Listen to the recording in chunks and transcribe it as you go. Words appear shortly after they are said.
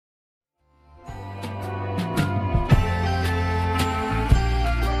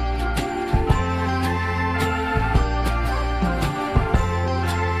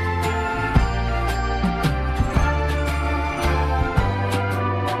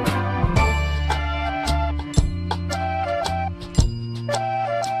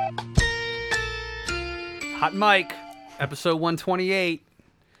Hot Mike, episode 128,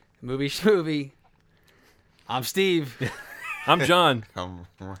 Movie Schmovie. I'm Steve. I'm John. I'm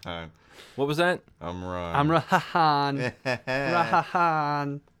Ron. What was that? I'm Ron. I'm Rahan.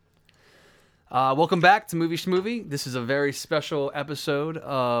 Rahan. Welcome back to Movie Schmovie. This is a very special episode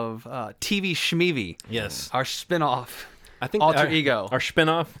of TV Schmeevy. Yes. Our spin-off. I think Alter Ego. Our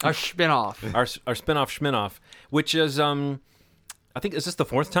spin-off. Our spin-off. Our spin-off schmin-off, which is I think is this the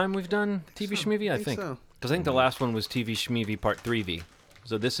fourth time we've done TV Schmeevy? I think. so. Because I think the last one was TV Schmeevy Part 3V.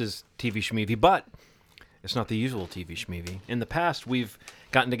 So this is TV Schmeevy, but it's not the usual TV Schmeevy. In the past, we've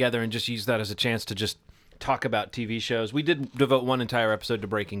gotten together and just used that as a chance to just talk about TV shows. We did devote one entire episode to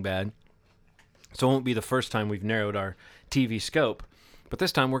Breaking Bad. So it won't be the first time we've narrowed our TV scope. But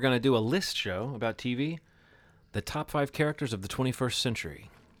this time we're going to do a list show about TV, the top 5 characters of the 21st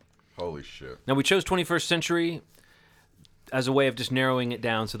century. Holy shit. Now, we chose 21st century as a way of just narrowing it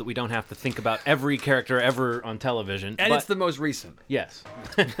down so that we don't have to think about every character ever on television. And But- it's the most recent. Yes.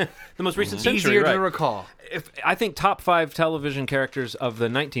 The most recent century, Easier right. to recall. I think top 5 television characters of the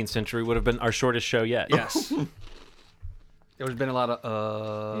 19th century would have been our shortest show yet. Yes. There's been a lot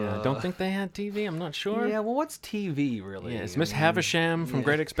of, Yeah, don't think they had TV? I'm not sure. Yeah, well, what's TV, really? Yeah, is Miss Havisham from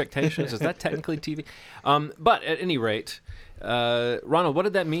Great Expectations, is that technically TV? But at any rate, Ronald, what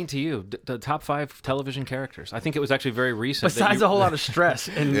did that mean to you, the top 5 television characters? I think it was actually very recent. Besides a whole lot of stress.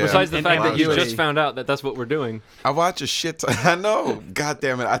 And Yeah. Besides the and fact that you ambiguity. just found out that that's what we're doing. I watch a shit ton. I know. God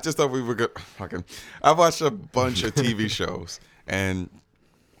damn it. I just thought we were good. Fucking. I watched a bunch of TV shows, and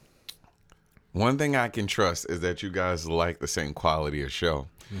one thing I can trust is that you guys like the same quality of show.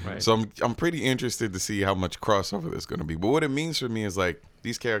 Right. So I'm pretty interested to see how much crossover there's going to be. But what it means for me is like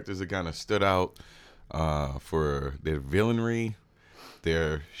these characters that kind of stood out for their villainy,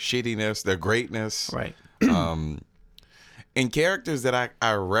 their shittiness, their greatness. Right. And characters that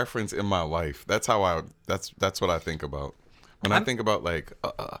I reference in my life. That's how that's what I think about. When I think about like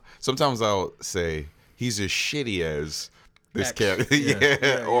sometimes I'll say he's as shitty as this X. character,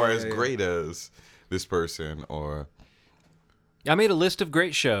 Yeah, or yeah, as yeah. great as this person, or I made a list of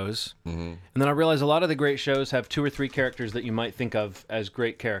great shows, and then I realized a lot of the great shows have 2 or 3 characters that you might think of as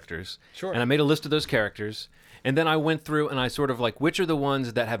great characters. Sure. And I made a list of those characters, and then I went through and I sort of like, which are the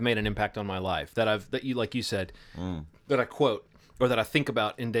ones that have made an impact on my life that you like you said, that I quote or that I think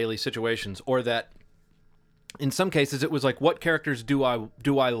about in daily situations, or that in some cases it was like, what characters do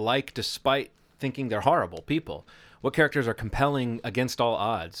I like despite thinking they're horrible people? What characters are compelling against all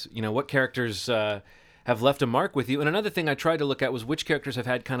odds? You know, what characters have left a mark with you? And another thing I tried to look at was which characters have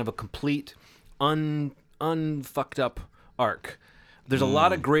had kind of a complete unfucked up arc. There's a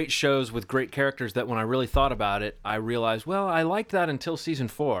lot of great shows with great characters that when I really thought about it, I realized, well, I liked that until season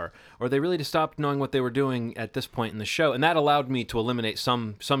 4, or they really just stopped knowing what they were doing at this point in the show. And that allowed me to eliminate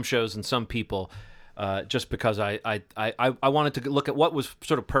some shows and some people just because I wanted to look at what was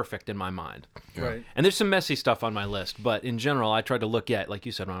sort of perfect in my mind. Right. And there's some messy stuff on my list, but in general, I tried to look at, like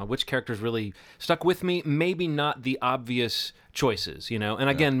you said, Ronald, which characters really stuck with me. Maybe not the obvious choices, you know. And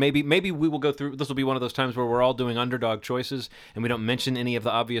again, maybe we will go through. This will be one of those times where we're all doing underdog choices, and we don't mention any of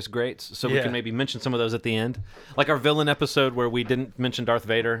the obvious greats. So we Yeah. can maybe mention some of those at the end, like our villain episode where we didn't mention Darth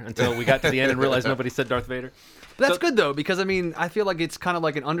Vader until we got to the end and realized nobody said Darth Vader. But that's So- good though, because I mean, I feel like it's kind of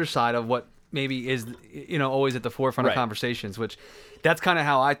like an underside of what maybe is, you know, always at the forefront Right. of conversations. Which, that's kind of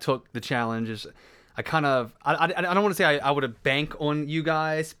how I took the challenge. Is I kind of I don't want to say I would have bank on you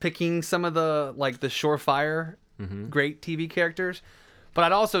guys picking some of the like the surefire great TV characters, but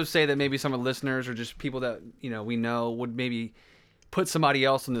I'd also say that maybe some of the listeners or just people that you know we know would maybe put somebody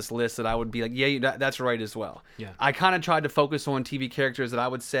else on this list that I would be like, yeah, that's right as well. Yeah. I kind of tried to focus on TV characters that I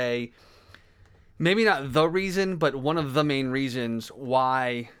would say. Maybe not the reason, but one of the main reasons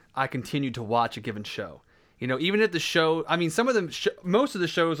why I continue to watch a given show. You know, even if the show, I mean, some of them, most of the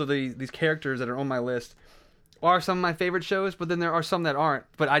shows of these characters that are on my list are some of my favorite shows, but then there are some that aren't.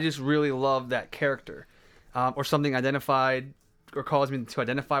 But I just really love that character, or something identified or caused me to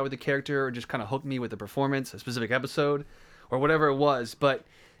identify with the character, or just kind of hooked me with the performance, a specific episode, or whatever it was. But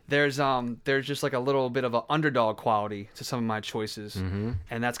there's just like a little bit of an underdog quality to some of my choices,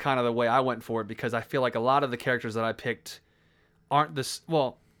 and that's kind of the way I went for it, because I feel like a lot of the characters that I picked aren't this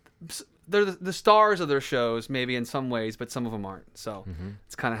well. They're the stars of their shows, maybe in some ways, but some of them aren't. So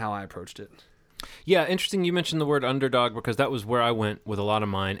it's kind of how I approached it. Yeah, interesting you mentioned the word underdog, because that was where I went with a lot of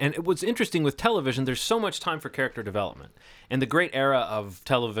mine. And what's interesting with television, there's so much time for character development. And the great era of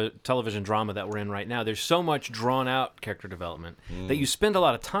television drama that we're in right now, there's so much drawn-out character development that you spend a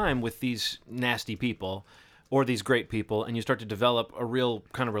lot of time with these nasty people or these great people, and you start to develop a real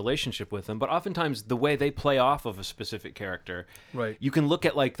kind of relationship with them. But oftentimes, the way they play off of a specific character, Right. you can look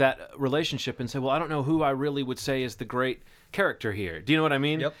at like that relationship and say, well, I don't know who I really would say is the great character here. Do you know what I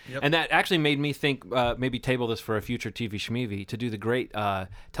mean? Yep. And that actually made me think, maybe table this for a future TV Shmeevy, to do the great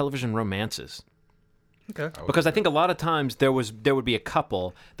television romances. Okay. Because I think a lot of times there would be a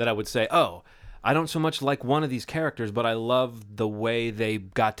couple that I would say, oh, I don't so much like one of these characters, but I love the way they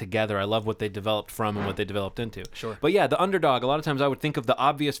got together. I love what they developed from and what they developed into. Sure. But yeah, the underdog, a lot of times I would think of the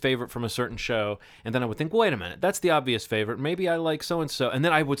obvious favorite from a certain show, and then I would think, wait a minute, that's the obvious favorite. Maybe I like so-and-so. And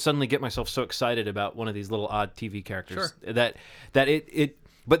then I would suddenly get myself so excited about one of these little odd TV characters that it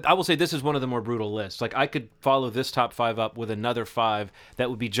but I will say this is one of the more brutal lists. Like, I could follow this top 5 up with another 5 that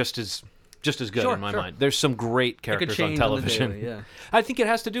would be just as good Sure, in my sure. mind. There's some great characters on change on the television. daily, yeah. I think it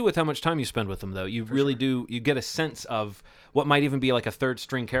has to do with how much time you spend with them, though. You really do. You get a sense of what might even be like a third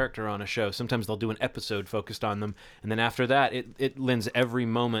string character on a show. Sometimes they'll do an episode focused on them, and then after that, it lends every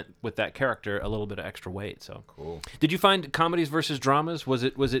moment with that character a little bit of extra weight. So Cool. Did you find comedies versus dramas?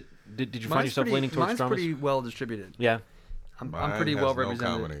 Did you find yourself leaning towards mine's dramas? pretty well distributed. Yeah. I'm Mine pretty has well no represented.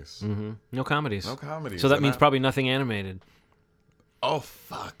 comedies. No comedies. No comedies. So that And means I- probably nothing animated. Oh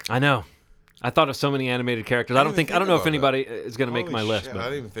fuck. I know. I thought of so many animated characters. I don't didn't know if about anybody is going to make Holy my list. shit, But I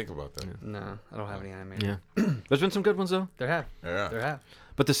didn't even think about that. No, I don't have any animated. yeah, there's been some good ones though. There have. Yeah. There have.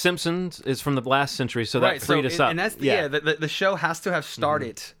 But The Simpsons is from the last century, so that freed us up. And that's the show has to have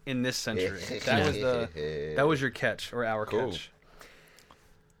started in this century. That was your catch or our Cool. catch.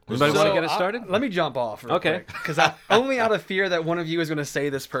 Anybody want to get it started? Let me jump off. Okay. Because only out of fear that one of you is going to say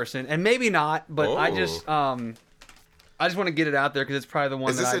this person, and maybe not, but I Oh. just want to get it out there because it's probably the one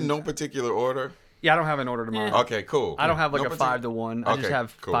Is that this I. in no particular order? Yeah, I don't have an order tomorrow. Okay, cool. I don't have like No a partic- 5-1. I just Okay,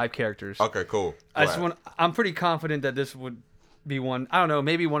 have cool. 5 characters. Okay, cool. I just Go ahead. I'm pretty confident that this would be one. I don't know.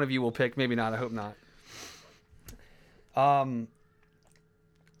 Maybe one of you will pick. Maybe not. I hope not.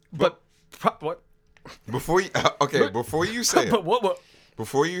 What? Before you say it, But what?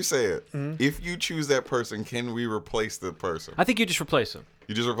 before you say it, Mm-hmm. if you choose that person, can we replace the person? I think you just replace them.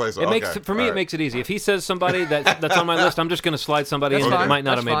 You just replace them. It makes for me. It makes it easy. If he says somebody that's on my list, I'm just going to slide somebody That's in that fine. might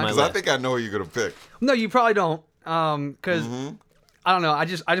not have That's made my fine. Because I list. think I know who you're gonna pick. No, you probably don't. Because I don't know. I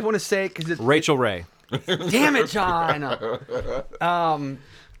just want to say it because Rachel Ray. damn it, John.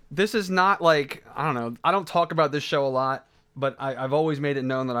 This is not like I don't know. I don't talk about this show a lot, but I've always made it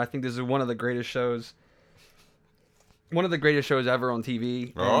known that I think this is one of the greatest shows. One of the greatest shows ever on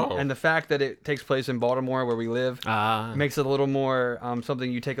TV, Oh. and the fact that it takes place in Baltimore, where we live, makes it a little more something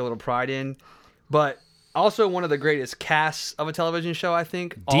you take a little pride in. But also one of the greatest casts of a television show, I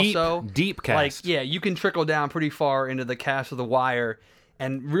think. Deep cast. Like, yeah, you can trickle down pretty far into the cast of The Wire,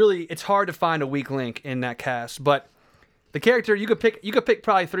 and really, it's hard to find a weak link in that cast. But the character you could pick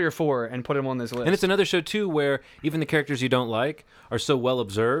probably 3 or 4 and put him on this list. And it's another show too where even the characters you don't like are so well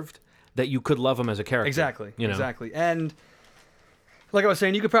observed that you could love them as a character. Exactly. You know? Exactly. And like I was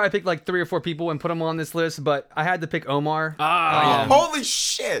saying, you could probably pick like 3 or 4 people and put them on this list, but I had to pick Omar. Holy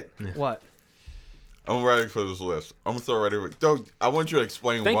shit! What? I'm ready for this list. I'm so ready. I want you to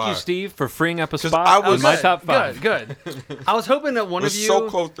explain Thank why. you, Steve, for freeing up a spot I was- in my Good, top 5. Good. I was hoping that one We're of you. so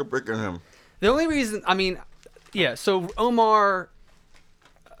close to picking him. The only reason, I mean, yeah. So Omar,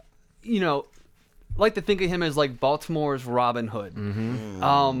 like to think of him as like Baltimore's Robin Hood.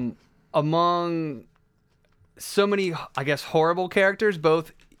 Among so many, I guess, horrible characters,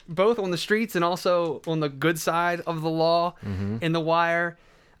 both on the streets and also on the good side of the law in The Wire.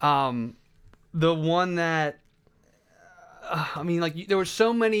 The one that, I mean, like there were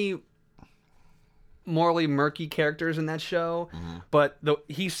so many morally murky characters in that show, but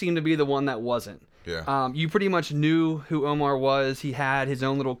he seemed to be the one that wasn't. Yeah. You pretty much knew who Omar was. He had his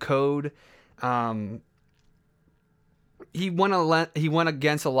own little code. He went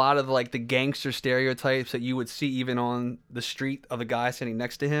against a lot of like the gangster stereotypes that you would see even on the street of the guy sitting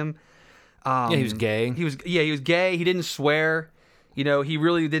next to him. Yeah, he was gay. He was gay. He didn't swear. He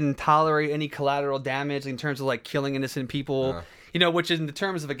really didn't tolerate any collateral damage in terms of like killing innocent people. Which in the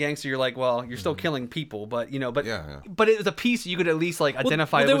terms of a gangster, you're like, well, you're still killing people, but but it was a piece you could at least like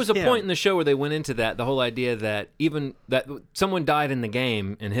identify. Well, there was a him. point in the show where they went into that, the whole idea that even that someone died in the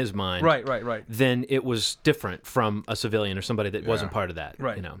game in his mind, Right. then it was different from a civilian or somebody that wasn't part of that.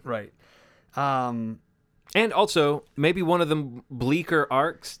 Right. Right. And also, maybe one of the bleaker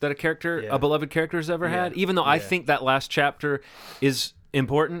arcs that a beloved character has ever had, even though I think that last chapter is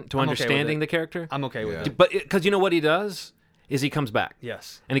important to I'm okay with understanding it. the character. I'm okay with Yeah. it. But because you know what he does? Is he comes back.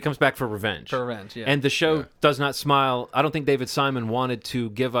 Yes. And he comes back for revenge. Yeah. And the show does not smile. I don't think David Simon wanted to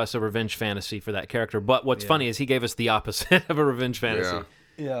give us a revenge fantasy for that character. But what's funny is he gave us the opposite of a revenge fantasy.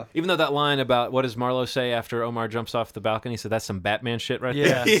 Yeah. Yeah. Even though that line about what does Marlo say after Omar jumps off the balcony, he said that's some Batman shit right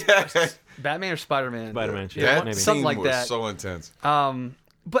Yeah. there. Batman or Spider-Man? Spider-Man shit. Yeah, That maybe. something scene like was that. so intense.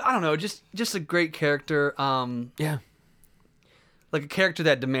 But I don't know, just a great character. Yeah. Like a character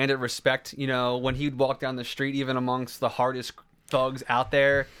that demanded respect. You know, when he'd walk down the street, even amongst the hardest thugs out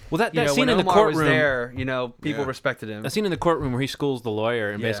there. Well, that you know, scene when in the Omar was courtroom- there, you know, people Yeah. respected him. A scene in the courtroom where he schools the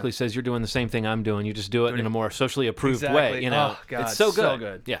lawyer and Yeah. basically says, "You're doing the same thing I'm doing. You just do it in a more socially approved Exactly. way." You know, Oh, God, it's so good. so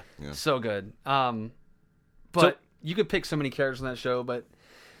good. Yeah. So good. But So- you could pick so many characters on that show, but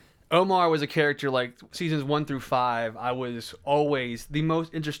Omar was a character like seasons 1 through 5. I was always the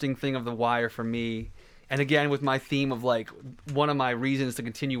most interesting thing of The Wire for me. And again, with my theme of like one of my reasons to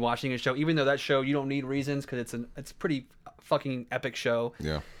continue watching a show, even though that show you don't need reasons because it's a pretty fucking epic show.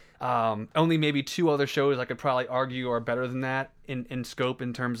 Yeah. Only maybe 2 other shows I could probably argue are better than that in scope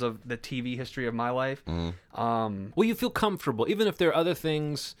in terms of the TV history of my life. Well, you feel comfortable, even if there are other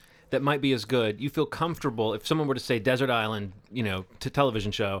things that might be as good. You feel comfortable if someone were to say Desert Island, you know, to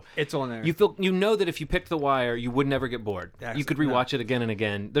television show. It's on there. You know that if you picked The Wire, you would never get bored. You could rewatch it again and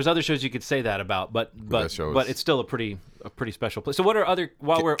again. There's other shows you could say that about, but that show is- it's still a pretty special place. So what are other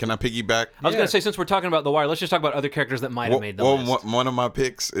Can I piggyback? I was going to say, since we're talking about The Wire, let's just talk about other characters that might have made the list. One of my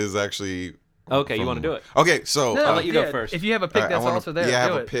picks is actually. Okay, you from- want to do it? Okay, so No, I'll let you go yeah, first. If you have a pick, I that's wanna- also there. Yeah, I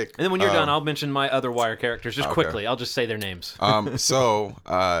have Do a it. pick. And then when you're done, I'll mention my other Wire characters just Okay. quickly. I'll just say their names. So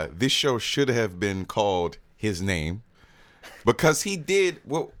this show should have been called His Name, because he did.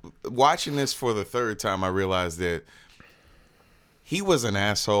 Well, watching this for the 3rd time, I realized that he was an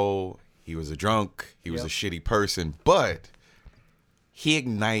asshole. He was a drunk. He was a shitty person, but he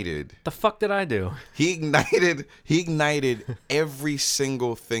ignited. The fuck did I do? He ignited every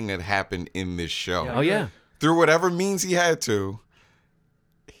single thing that happened in this show. Oh yeah. Through whatever means he had to.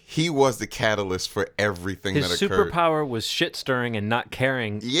 He was the catalyst for everything His that occurred. superpower was shit stirring and not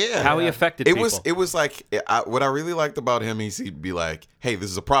caring Yeah. how he affected It people. was like what I really liked about him is he'd be like, "Hey, this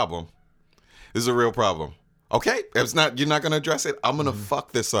is a problem. This is a real problem. Okay, you're not gonna address it. I'm gonna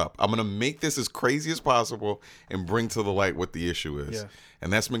fuck this up. I'm gonna make this as crazy as possible and bring to the light what the issue is." Yeah.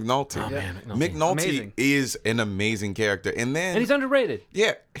 And that's McNulty. Oh, man, McNulty Amazing. is an amazing character. And then and he's underrated.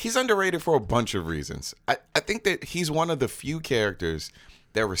 yeah, he's underrated for a bunch of reasons. I think that he's one of the few characters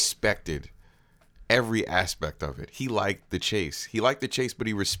that respected every aspect of it. He liked the chase. But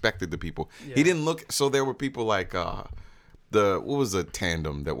he respected the people. He didn't look. So there were people like what was the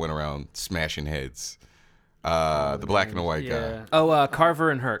tandem that went around smashing heads? The black and the white guy. Yeah. Oh,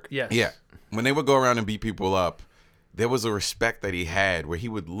 Carver and Herc. Yes. Yeah. When they would go around and beat people up, there was a respect that he had where he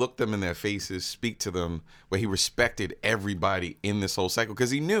would look them in their faces, speak to them, where he respected everybody in this whole cycle because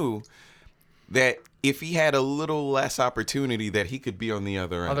he knew that if he had a little less opportunity that he could be on the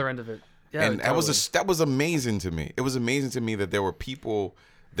other end. Other end of it. Yeah. And totally. that was amazing to me. It was amazing to me that there were people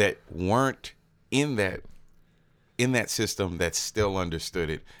that weren't in that system that still understood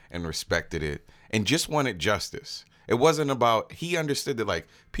it and respected it and just wanted justice. It wasn't about, he understood that like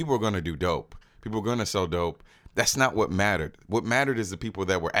people were going to do dope. People were going to sell dope. That's not what mattered. What mattered is the people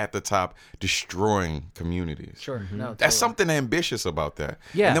that were at the top destroying communities. Sure. No. That's totally. something ambitious about that.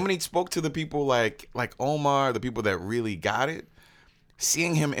 Yeah. And then when he spoke to the people like Omar, the people that really got it,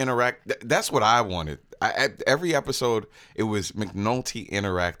 seeing him interact, that's what I wanted. Every episode, it was McNulty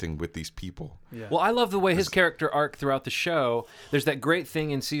interacting with these people. Yeah. Well, I love the way his character arc throughout the show. There's that great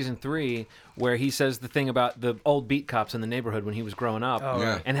thing in season 3 where he says the thing about the old beat cops in the neighborhood when he was growing up, Oh,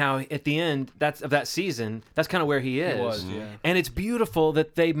 Yeah. right. and how at the end of that season, that's kind of where he is. was, yeah. And it's beautiful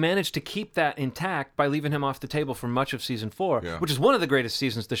that they managed to keep that intact by leaving him off the table for much of season 4, Yeah. which is one of the greatest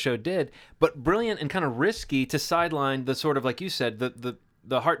seasons the show did. But brilliant and kind of risky to sideline the sort of, like you said,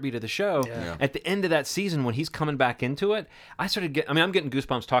 the heartbeat of the show. Yeah. At the end of that season, when he's coming back into it, I'm getting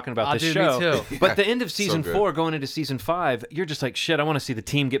goosebumps talking about Ah, this dude, show. me too. But the end of season good. 4, going into season 5, you're just like, shit, I want to see the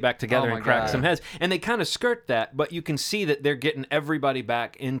team get back together Oh and my crack God. some heads. And they kind of skirt that, but you can see that they're getting everybody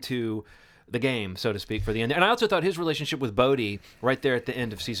back into the game, so to speak, for the end. And I also thought his relationship with Bodhi right there at the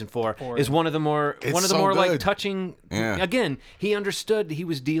end of season 4 is one of the more so like good. touching. Yeah. Again, he understood he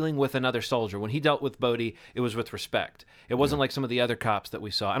was dealing with another soldier. When he dealt with Bodhi, it was with respect. It wasn't like some of the other cops that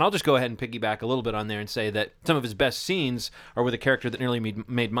we saw. And I'll just go ahead and piggyback a little bit on there and say that some of his best scenes are with a character that nearly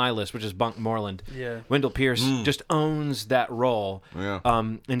made my list, which is Bunk Moreland. Yeah. Wendell Pierce just owns that role. Yeah.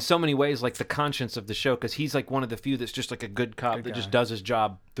 In so many ways, like the conscience of the show, because he's like one of the few that's just like a good cop that just does his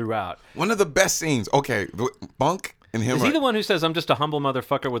job throughout. One of the best scenes. Okay, Bunk and him. Is he the one who says, "I'm just a humble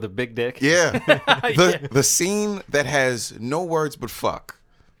motherfucker with a big dick"? Yeah. The scene that has no words but fuck.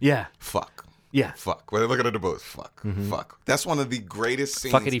 Yeah. Fuck. Yeah. Fuck. When they're looking at the boats, fuck. Fuck. That's one of the greatest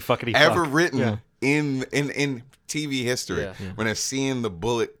scenes Fuckity, fuckity, ever fuck. written Yeah. in TV history Yeah. when they're seeing the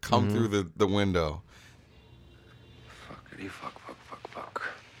bullet come through the window. Fuckity fuck.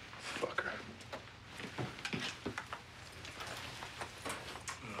 Fucker.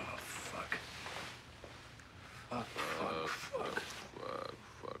 Oh, fuck.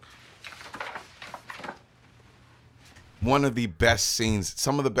 One of the best scenes,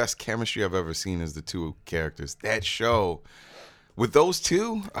 some of the best chemistry I've ever seen is the two characters. That show, with those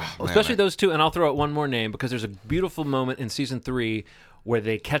two, Especially those two, and I'll throw out one more name because there's a beautiful moment in season 3 where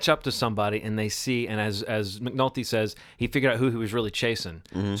they catch up to somebody and they see, and as McNulty says, he figured out who he was really chasing.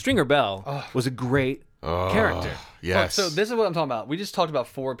 Stringer Bell was a great character. Yes. So this is what I'm talking about. We just talked about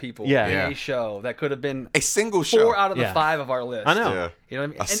 4 people Yeah. in Yeah. a show that could have been a single 4 show. out of the Yeah. 5 of our list. I know. Yeah. You know what I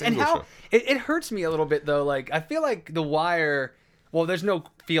mean? A And single how show. it hurts me a little bit though. Like I feel like The Wire. Well, there's no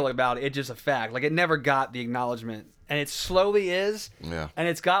feeling about it. It's just a fact. Like it never got the acknowledgement, and it slowly is. Yeah. And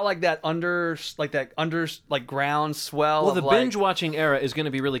it's got like that ground swell. Well, of the like, binge watching era is going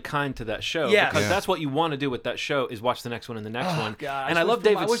to be really kind to that show. Yes. Because Yeah. that's what you want to do with that show is watch the next one and the next one. God, and I wish love more-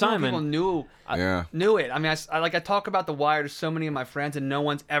 David wish more Simon. people knew Yeah. knew it. I mean, I talk about The Wire to so many of my friends, and no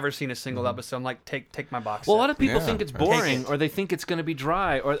one's ever seen a single episode. I'm like, take my box. Well, a set. lot of people Yeah. think it's Take boring, it. or they think it's going to be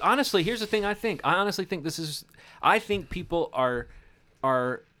dry. Or honestly, here's the thing. I honestly think this is. I think people are.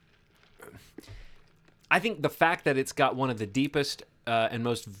 I think the fact that it's got one of the deepest and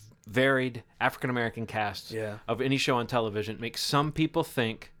most varied African American casts Yeah. of any show on television makes some people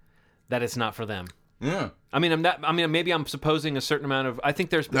think that it's not for them. Yeah. I mean, maybe I'm supposing a certain amount of. I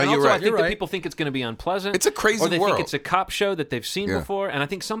think there's. No, and you're also, right. I think You're that right. people think it's going to be unpleasant. It's a crazy Or they world. think it's a cop show that they've seen Yeah. before. And I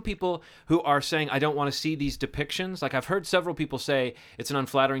think some people who are saying, "I don't want to see these depictions." Like I've heard several people say it's an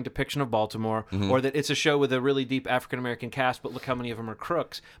unflattering depiction of Baltimore, Mm-hmm. or that it's a show with a really deep African American cast, but look how many of them are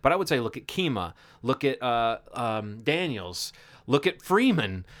crooks. But I would say, look at Kima, look at Daniels. Look at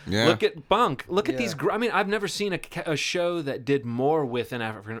Freeman. Yeah. Look at Bunk. Look at Yeah. these. I mean, I've never seen a show that did more with an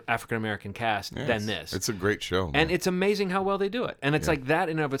African American cast than this. It's a great show. Man. And it's amazing how well they do it. And it's like that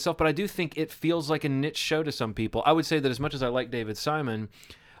in and of itself. But I do think it feels like a niche show to some people. I would say that as much as I like David Simon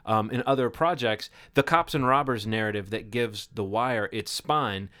in other projects, the cops and robbers narrative that gives The Wire its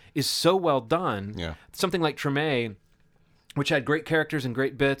spine is so well done. Yeah. Something like Treme, which had great characters and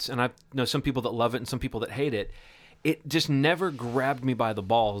great bits, and I know some people that love it and some people that hate it. It just never grabbed me by the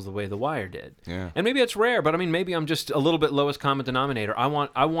balls the way The Wire did. Yeah. And maybe it's rare, but I mean, maybe I'm just a little bit lowest common denominator. I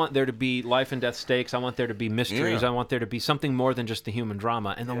want there to be life and death stakes. I want there to be mysteries. Yeah. I want there to be something more than just the human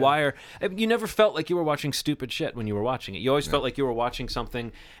drama. And The Wire, you never felt like you were watching stupid shit when you were watching it. You always felt like you were watching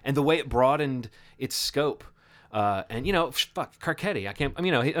something, and the way it broadened its scope. And fuck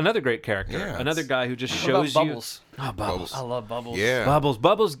Carcetti. Another great character, Yeah, another it's- guy who just What about shows you. Bubbles? Oh, Bubbles. I love Bubbles. Yeah.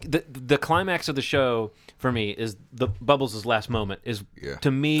 Bubbles. The climax of the show for me is the Bubbles' last moment is Yeah.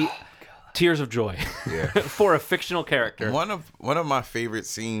 to me tears of joy Yeah. for a fictional character. One of my favorite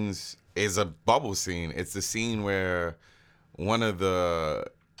scenes is a bubble scene. It's the scene where one of the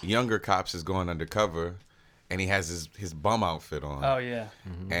younger cops is going undercover, and he has his bum outfit on. Oh yeah.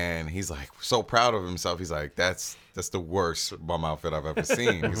 And he's like so proud of himself. He's like, that's the worst bum outfit I've ever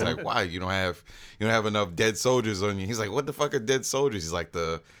seen. He's like, why? You don't have enough dead soldiers on you. He's like, what the fuck are dead soldiers? He's like,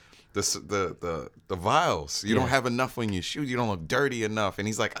 the vials. You don't have enough when you shoot. You don't look dirty enough. And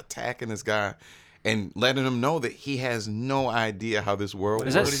he's like attacking this guy and letting him know that he has no idea how this world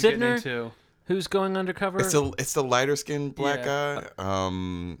Is works. that What he's getting Sidner? into. Who's going undercover? It's the lighter skinned black Yeah.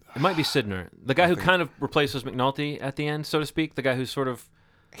 guy. It might be Sidner, the guy who kind of replaces McNulty at the end, so to speak. The guy who's sort of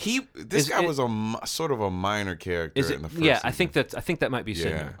This guy it- was sort of a minor character is it? in the first Yeah, season. I think that might be Yeah.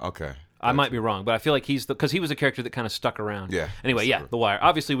 Sidner. Okay. I might be wrong, but I feel like he's because he was a character that kind of stuck around. Yeah, Anyway, that's yeah, true. The Wire.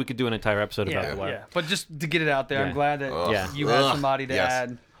 Obviously, we could do an entire episode about Yeah, The Wire. yeah. But just to get it out there, Yeah. I'm glad that Yeah. you had Ugh. somebody to Yes.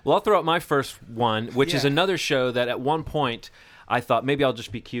 add. Well, I'll throw out my first one, which is Yeah. another show that at one point I thought maybe I'll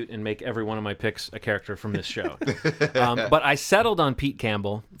just be cute and make every one of my picks a character from this show. But I settled on Pete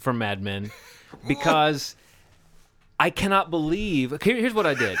Campbell from Mad Men because I cannot believe. Here's what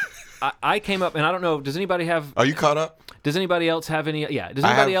I did. I came up, and I don't know. Does anybody have? Are you caught up? Does anybody else have any? Yeah. Does I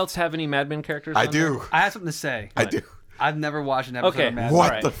anybody have- else have any Mad Men characters? I on do. there? I have something to say. I do. I've never watched an episode Okay. of Mad What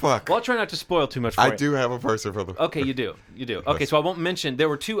Men. Right. the fuck? Well, I'll try not to spoil too much for I you. do have a person for the. Okay, you do. Okay, so I won't mention. There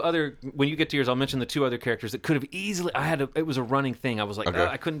were two other. When you get to yours, I'll mention the two other characters that could have easily. It was a running thing. I was like, Okay.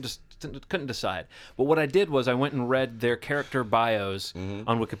 I couldn't decide. But what I did was I went and read their character bios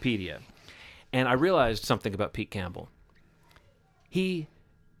on Wikipedia, and I realized something about Pete Campbell. He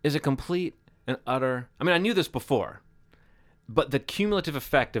is a complete and utter. I mean, I knew this before, but the cumulative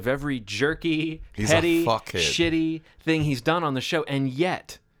effect of every jerky, He's a petty, fuckhead. shitty thing he's done on the show, and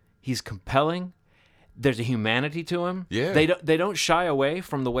yet he's compelling. there's a humanity to him. Yeah. They don't shy away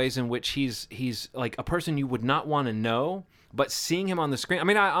from the ways in which he's like a person you would not want to know, but seeing him on the screen. I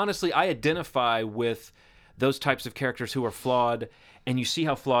mean, I identify with those types of characters who are flawed, and you see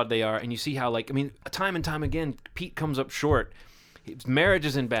how flawed they are, and you see how, like, I mean, time and time again, Pete comes up short. His marriage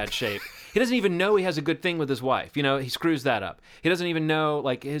is in bad shape. He doesn't even know he has a good thing with his wife. You know, he screws that up. He doesn't even know,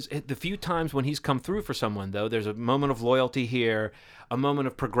 like, the few times when he's come through for someone, though, there's a moment of loyalty here, a moment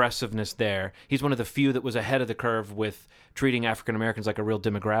of progressiveness there. He's one of the few that was ahead of the curve with treating African Americans like a real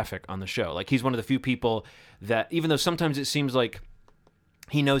demographic on the show. Like, he's one of the few people that, even though sometimes it seems like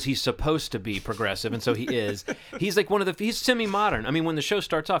he knows he's supposed to be progressive, and so he is, he's like he's semi-modern. I mean, when the show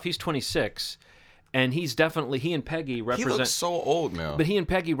starts off, he's 26, and he's definitely, he and Peggy represent... He looks so old now. But he and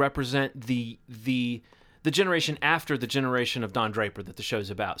Peggy represent the generation after the generation of Don Draper that the show's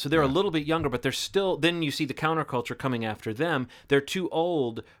about. So they're a little bit younger, but they're still... Then you see the counterculture coming after them. They're too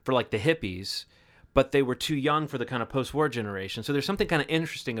old for, like, the hippies, but they were too young for the kind of post-war generation. So there's something kind of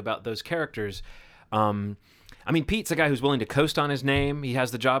interesting about those characters. I mean, Pete's a guy who's willing to coast on his name. He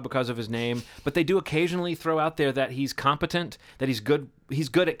has the job because of his name, but they do occasionally throw out there that he's competent, that he's good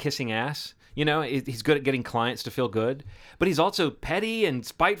at kissing ass. You know, he's good at getting clients to feel good, but he's also petty and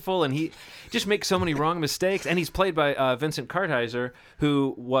spiteful, and he just makes so many wrong mistakes. And he's played by Vincent Kartheiser,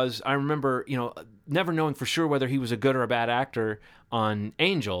 who was, I remember, you know, never knowing for sure whether he was a good or a bad actor on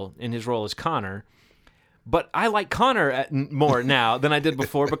Angel in his role as Connor. But I like Connor more now than I did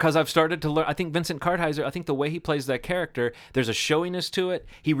before because I've started to learn. I think Vincent Kartheiser, I think the way he plays that character, there's a showiness to it.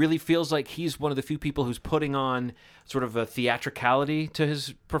 He really feels like he's one of the few people who's putting on sort of a theatricality to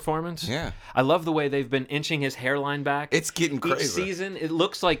his performance. Yeah. I love the way they've been inching his hairline back. It's getting crazy. Each season, it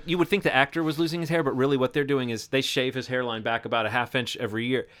looks like you would think the actor was losing his hair, but really what they're doing is they shave his hairline back about a half inch every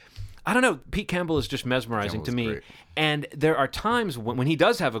year. I don't know. Pete Campbell is just mesmerizing to me. Great. And there are times when he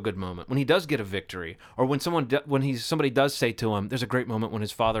does have a good moment, when he does get a victory, or when somebody does say to him, there's a great moment when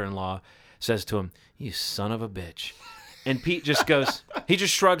his father-in-law says to him, "You son of a bitch." And Pete just goes, he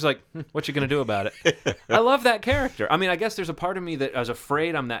just shrugs like, what you going to do about it? I love that character. I mean, I guess there's a part of me that I was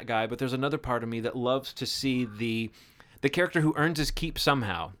afraid I'm that guy, but there's another part of me that loves to see the character who earns his keep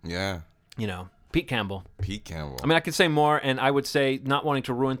somehow. Yeah. You know, Pete Campbell. Pete Campbell. I mean, I could say more, and I would say, not wanting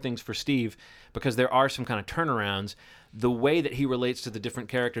to ruin things for Steve, because there are some kind of turnarounds, the way that he relates to the different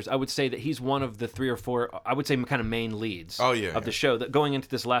characters, I would say that he's one of the 3 or 4, I would say, kind of main leads of the show. That going into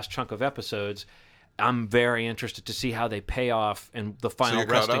this last chunk of episodes, I'm very interested to see how they pay off and the final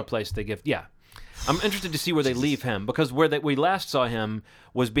resting place they give. Yeah. I'm interested to see where they leave him, because where we last saw him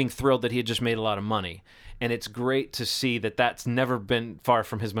was being thrilled that he had just made a lot of money. And it's great to see that that's never been far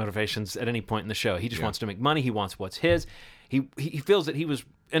from his motivations at any point in the show. He just wants to make money. He wants what's his. He feels that he was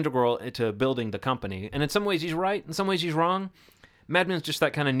integral to building the company. And in some ways he's right. In some ways he's wrong. Mad Men's just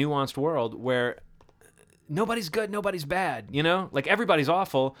that kind of nuanced world where nobody's good, nobody's bad, you know? Like, everybody's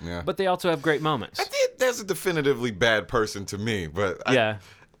awful, but they also have great moments. I think there's a definitively bad person to me, but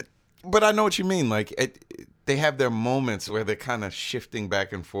But I know what you mean. Like, they have their moments where they're kind of shifting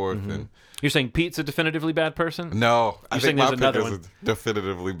back and forth. Mm-hmm. And you're saying Pete's a definitively bad person? No, I think my pick is one. a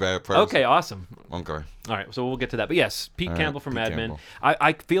definitively bad person. Okay, awesome. Okay. All right, so we'll get to that. But yes, Pete Campbell from Mad Men.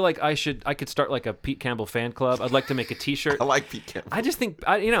 I feel like I could start like a Pete Campbell fan club. I'd like to make a T-shirt. I like Pete Campbell. I just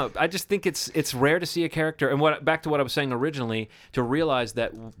think it's rare to see a character, and back to what I was saying originally, to realize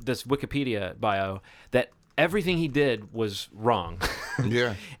that this Wikipedia bio that everything he did was wrong.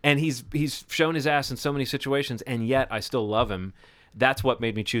 Yeah. And he's shown his ass in so many situations, and yet I still love him. That's what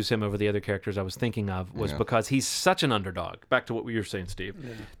made me choose him over the other characters I was thinking of, was because he's such an underdog. Back to what you were saying, Steve.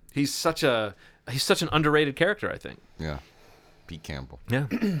 Yeah. He's such an underrated character, I think. Yeah. Pete Campbell. Yeah.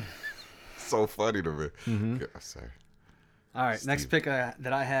 So funny to me. Mm-hmm. Yeah, sorry. All right, Steve. Next pick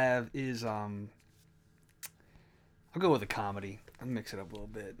that I have is I'll go with a comedy. I'll mix it up a little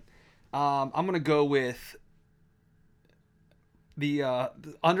bit. I'm going to go with the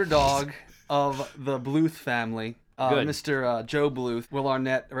underdog of the Bluth family, Mr. Joe Bluth, Will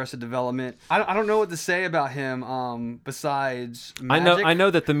Arnett, Arrested Development. I don't know what to say about him besides magic. I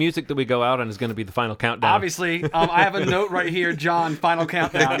know that the music that we go out on is going to be the final countdown. Obviously, I have a note right here, John, final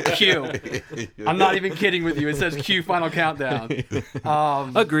countdown, Q. I'm not even kidding with you. It says Q, final countdown.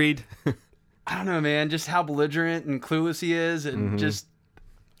 Agreed. I don't know, man, just how belligerent and clueless he is, and just...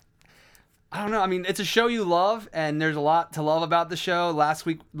 I don't know. I mean, it's a show you love, and there's a lot to love about the show. Last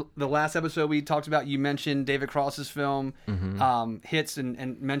week, the last episode we talked about, you mentioned David Cross's film, Hits,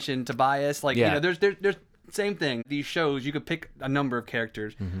 and mentioned Tobias. Like, you know, there's same thing. These shows, you could pick a number of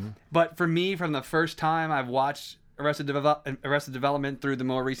characters. But for me, from the first time I've watched Arrested Development through the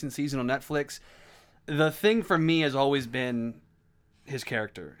more recent season on Netflix, the thing for me has always been his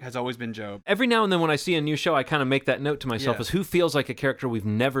character has always been Job. Every now and then when I see a new show, I kind of make that note to myself Yeah. as who feels like a character we've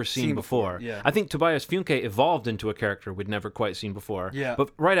never seen before. Yeah. I think Tobias Funke evolved into a character we'd never quite seen before. Yeah.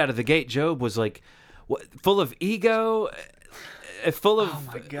 But right out of the gate, Job was like full of ego, full of Oh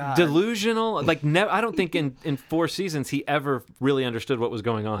my God. delusional. Like I don't think in 4 seasons he ever really understood what was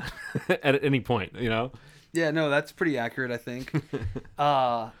going on at any point, you know? Yeah, no, that's pretty accurate, I think.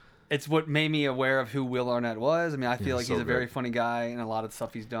 It's what made me aware of who Will Arnett was. I mean, I feel like so he's a very good. funny guy and a lot of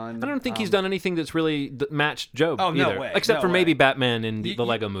stuff he's done. I don't think he's done anything that's really matched Job Oh, no either. way, Except no for way. maybe Batman in the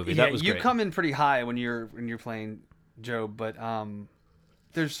Lego movie. Yeah, That was you great. come in pretty high when you're playing Job, but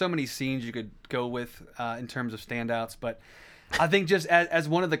there's so many scenes you could go with in terms of standouts. But I think just as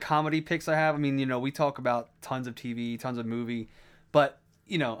one of the comedy picks I have, I mean, we talk about tons of TV, tons of movie, but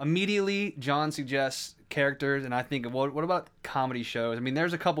immediately John suggests characters, and I think, what about comedy shows? I mean,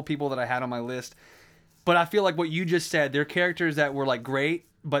 there's a couple people that I had on my list, but I feel like what you just said, they're characters that were like great,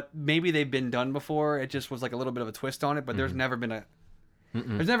 but maybe they've been done before. It just was like a little bit of a twist on it, but there's never been a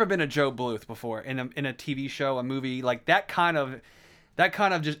Joe Bluth before in a TV show, a movie, like that kind of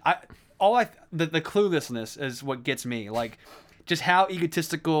just the cluelessness is what gets me, like just how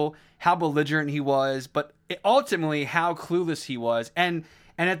egotistical, how belligerent he was, but ultimately how clueless he was, and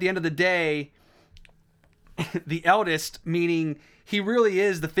at the end of the day, the eldest, meaning he really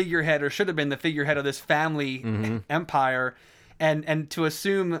is the figurehead, or should have been the figurehead of this family empire, and to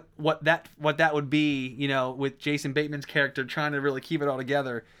assume what that would be, with Jason Bateman's character trying to really keep it all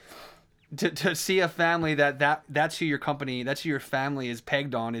together, to see a family that's who your company, that's who your family is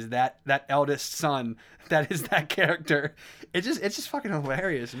pegged on, is that eldest son, that is that character. It's just fucking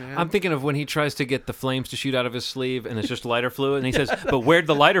hilarious, man. I'm thinking of when he tries to get the flames to shoot out of his sleeve, and it's just lighter fluid, and he says, "But where'd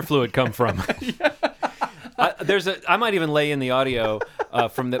the lighter fluid come from?" I might even lay in the audio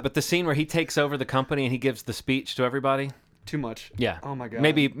from that, but the scene where he takes over the company and he gives the speech to everybody. Too much. Yeah. Oh my God.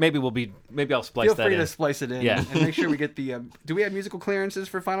 Maybe I'll splice Feel that free in. to splice it in. Yeah. And make sure we get the. Do we have musical clearances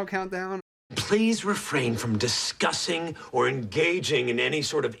for Final Countdown? Please refrain from discussing or engaging in any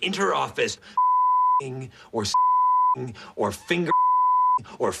sort of inter-office or or finger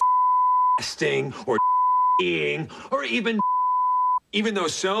or sting or or even though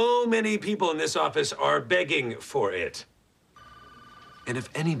so many people in this office are begging for it. And if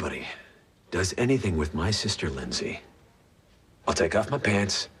anybody does anything with my sister Lindsay, I'll take off my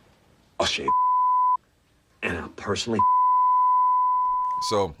pants, I'll shave, and I'll personally.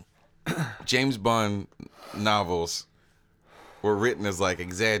 So, James Bond novels were written as like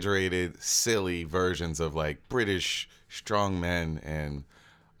exaggerated, silly versions of like British strongmen. And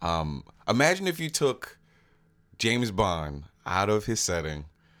imagine if you took James Bond out of his setting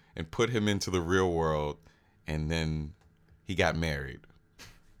and put him into the real world, and then he got married.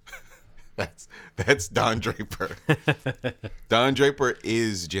 That's Don Draper. Don Draper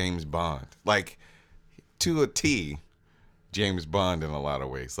is James Bond, like to a T. James Bond in a lot of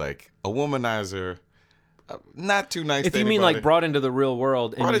ways, like a womanizer, not too nice. If to you mean anybody. like brought into the real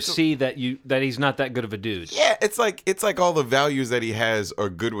world and Brought you into- see that he's not that good of a dude. Yeah, it's like all the values that he has are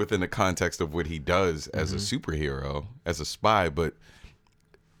good within the context of what he does as a superhero, as a spy, but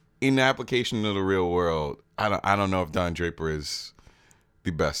in the application of the real world, I don't know if Don Draper is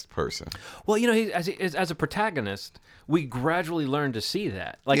the best person. Well, he as a protagonist, we gradually learn to see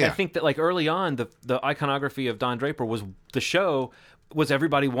that. Like I Yeah. think that like early on, the iconography of Don Draper was the show was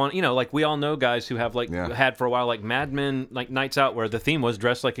everybody want, like we all know guys who have like Yeah. had for a while like Mad Men, like Nights Out, where the theme was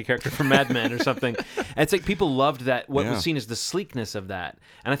dressed like a character from Mad Men or something. And it's like people loved that, what Yeah. was seen as the sleekness of that.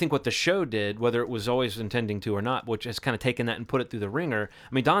 And I think what the show did, whether it was always intending to or not, which has kind of taken that and put it through the ringer.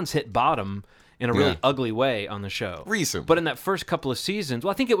 I mean, Don's hit bottom in a really Yeah. ugly way on the show. Recently. But in that first couple of seasons,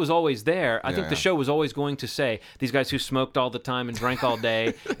 well, I think it was always there. I think the yeah. show was always going to say, these guys who smoked all the time and drank all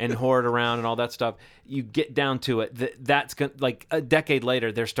day and whored around and all that stuff, you get down to it, that's going like a decade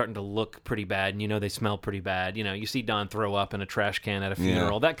later, they're starting to look pretty bad, and they smell pretty bad. You see Don throw up in a trash can at a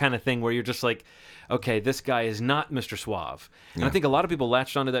funeral, that kind of thing where you're just like, okay, this guy is not Mr. Suave. And I think a lot of people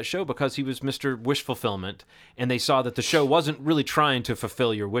latched onto that show because he was Mr. Wish Fulfillment, and they saw that the show wasn't really trying to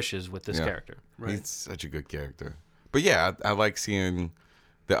fulfill your wishes with this character. He's such a good character. But yeah, I like seeing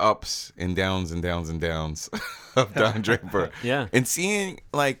the ups and downs and downs and downs of Don Draper. Yeah. And seeing,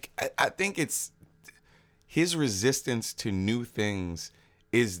 like, I think it's his resistance to new things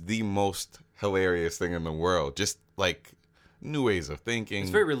is the most hilarious thing in the world. Just like new ways of thinking. It's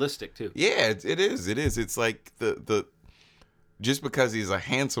very realistic, too. Yeah, it is. It's like the just because he's a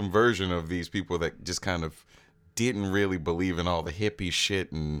handsome version of these people that just kind of didn't really believe in all the hippie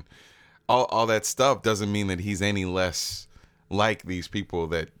shit and all that stuff doesn't mean that he's any less like these people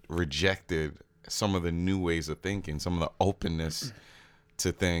that rejected some of the new ways of thinking, some of the openness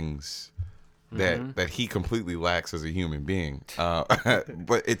to things that he completely lacks as a human being.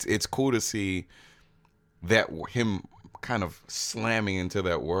 But it's cool to see that him kind of slamming into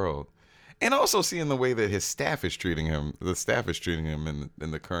that world. And also seeing the way that his staff is treating him,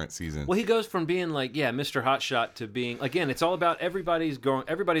 in the current season. Well, he goes from being like, Mr. Hotshot to being, again, it's all about everybody's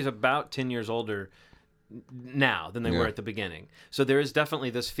about 10 years older now than they were at the beginning. So there is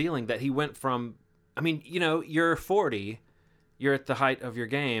definitely this feeling that he went from, I mean, you're 40, you're at the height of your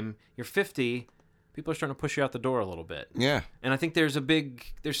game, you're 50, people are starting to push you out the door a little bit. Yeah. And I think there's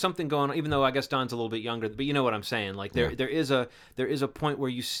something going on, even though I guess Don's a little bit younger, but you know what I'm saying. Like there is a point where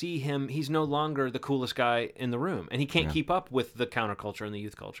you see him, he's no longer the coolest guy in the room, and he can't keep up with the counterculture and the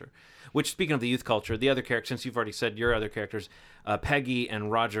youth culture. Which, speaking of the youth culture, the other characters, since you've already said your other characters, Peggy and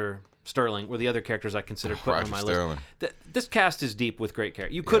Roger Sterling were the other characters I considered putting on my Sterling. list. This cast is deep with great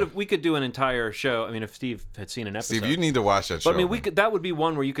characters. We could do an entire show. I mean, if Steve had seen an episode. Steve, you need to watch that show. But I mean, that would be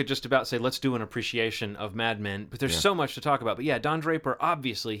one where you could just about say, let's do an appreciation of Mad Men. But there's so much to talk about. But yeah, Don Draper,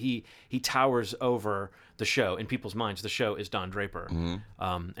 obviously, he towers over the show in people's minds. The show is Don Draper,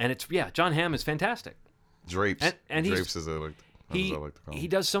 and it's John Hamm is fantastic. Drapes, and Drapes is a. He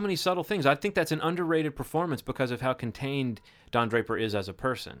does so many subtle things. I think that's an underrated performance because of how contained Don Draper is as a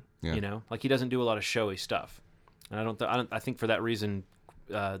person. Yeah. Like he doesn't do a lot of showy stuff, and I think for that reason,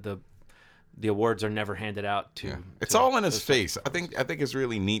 the awards are never handed out to. Yeah. It's all in his face. I think it's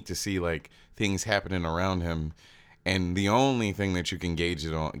really neat to see like things happening around him, and the only thing that you can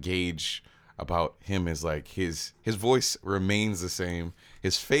gauge about him is like his voice remains the same.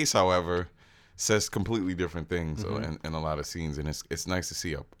 His face, however, says completely different things in a lot of scenes, and it's nice to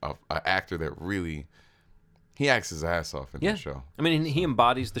see a actor that really he acts his ass off in the show. I mean, he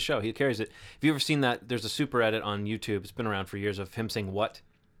embodies the show. He carries it. Have you ever seen that? There's a super edit on YouTube. It's been around for years of him saying "what."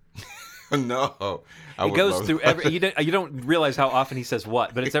 No, it goes through every. You don't realize how often he says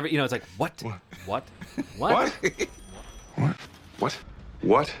 "what," but it's every. It's like what. What? What? What?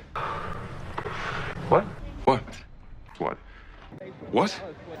 What? What? What? What? What?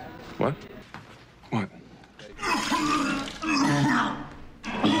 What?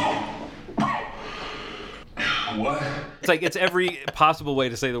 It's like it's every possible way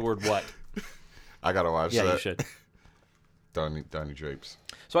to say the word "what." I gotta watch that. Yeah, you should. Donnie Drapes.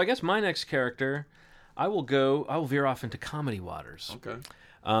 So I guess my next character, I will veer off into comedy waters. Okay.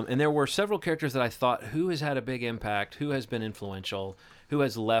 And there were several characters that I thought, who has had a big impact, who has been influential, who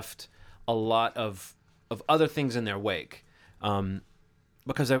has left a lot of other things in their wake.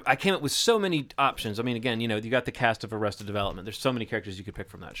 Because I came up with so many options. I mean, again, you got the cast of Arrested Development. There's so many characters you could pick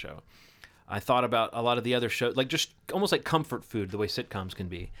from that show. I thought about a lot of the other shows, like just almost like comfort food, the way sitcoms can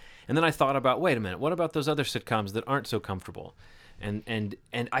be. And then I thought about, wait a minute, what about those other sitcoms that aren't so comfortable? And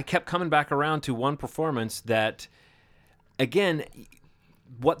I kept coming back around to one performance that, again,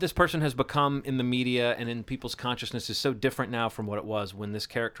 what this person has become in the media and in people's consciousness is so different now from what it was when this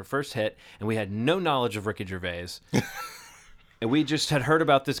character first hit, and we had no knowledge of Ricky Gervais. And we just had heard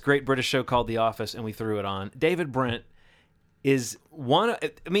about this great British show called The Office, and we threw it on. David Brent is one.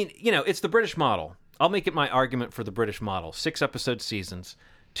 I mean, it's the British model. I'll make it my argument for the British model. 6-episode seasons.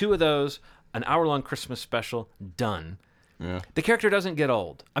 2 of those, an hour-long Christmas special, done. Yeah. The character doesn't get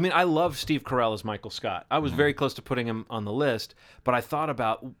old. I mean, I love Steve Carell as Michael Scott. I was very close to putting him on the list, but I thought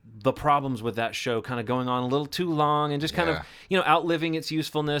about the problems with that show kind of going on a little too long and just kind of, outliving its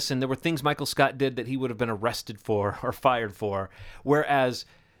usefulness. And there were things Michael Scott did that he would have been arrested for or fired for. Whereas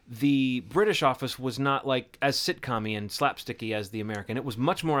the British Office was not like as sitcom-y and slapsticky as the American. It was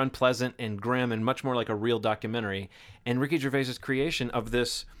much more unpleasant and grim and much more like a real documentary. And Ricky Gervais's creation of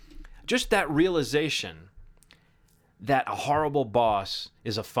this, just that realization that a horrible boss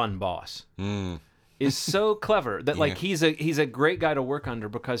is a fun boss is so clever that like he's a great guy to work under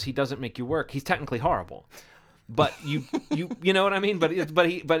because he doesn't make you work. He's technically horrible, but you know what I mean. But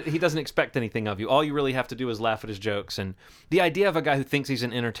he doesn't expect anything of you. All you really have to do is laugh at his jokes. And the idea of a guy who thinks he's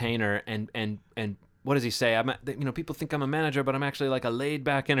an entertainer and what does he say? People think I'm a manager, but I'm actually like a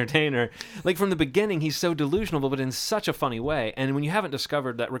laid-back entertainer. Like from the beginning, he's so delusional, but in such a funny way. And when you haven't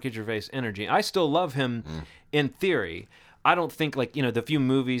discovered that Ricky Gervais energy, I still love him in theory. I don't think the few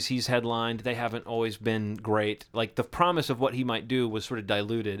movies he's headlined, they haven't always been great. Like the promise of what he might do was sort of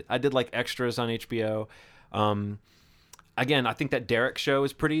diluted. I did like Extras on HBO. Again, I think that Derek show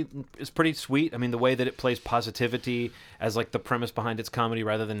is pretty sweet. I mean, the way that it plays positivity as like the premise behind its comedy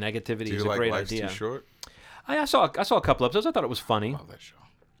rather than negativity is a great idea. Too Short? I saw a couple episodes. I thought it was funny. Love that show.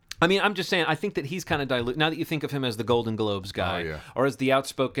 I mean, I'm just saying, I think that he's kind of dilute. Now that you think of him as the Golden Globes guy or as the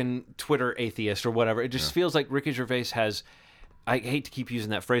outspoken Twitter atheist or whatever, it just feels like Ricky Gervais has I hate to keep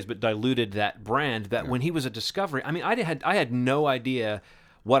using that phrase, but diluted that brand. That when he was a Discovery, I mean, I had no idea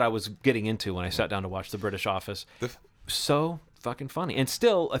what I was getting into when I sat down to watch The British Office. So fucking funny. And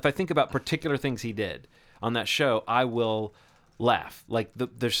still, if I think about particular things he did on that show, I will laugh. Like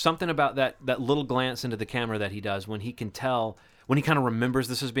there's something about that little glance into the camera that he does when he can tell, when he kind of remembers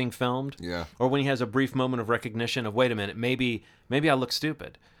this is being filmed, or when he has a brief moment of recognition of, wait a minute, maybe I look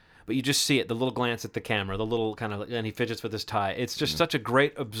stupid. But you just see it, the little glance at the camera, the little kind of, and he fidgets with his tie. It's just such a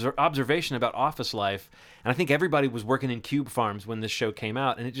great observation about office life. And I think everybody was working in cube farms when this show came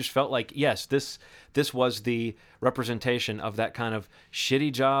out, and it just felt like, yes, this was the representation of that kind of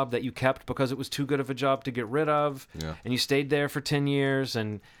shitty job that you kept because it was too good of a job to get rid of, and you stayed there for 10 years,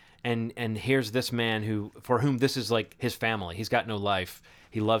 and here's this man for whom this is like his family. He's got no life.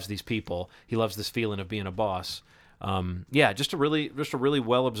 He loves these people. He loves this feeling of being a boss. Just a really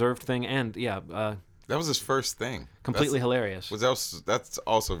well observed thing, and that was his first thing. Completely hilarious. That's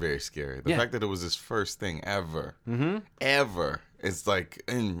also very scary. The fact that it was his first thing ever, ever, is like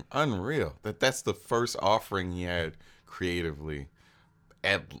unreal. That's the first offering he had creatively.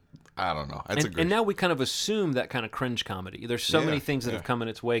 I don't know. And now we kind of assume that kind of cringe comedy. There's so many things that have come in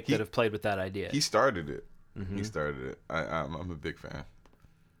its wake that have played with that idea. He started it. He started it. I'm a big fan.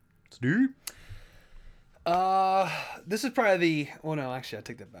 Steve? This is probably I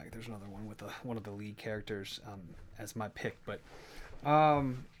take that back. There's another one with one of the lead characters as my pick, but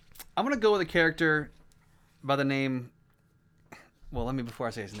I'm gonna go with a character by the name. Well, before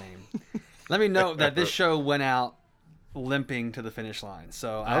I say his name, let me note that this show went out limping to the finish line.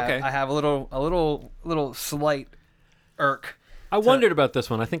 So I have a little slight irk. I wondered about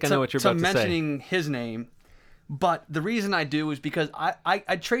this one. I think I know what you're about to say. Mentioning his name, but the reason I do is because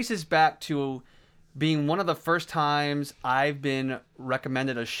I trace this back to being one of the first times I've been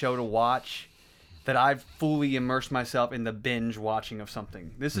recommended a show to watch that I've fully immersed myself in the binge watching of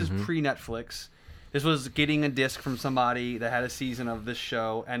something. This is pre-Netflix. This was getting a disc from somebody that had a season of this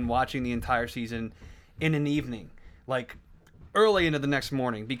show and watching the entire season in an evening, like early into the next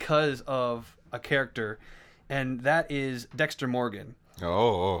morning, because of a character, and that is Dexter Morgan.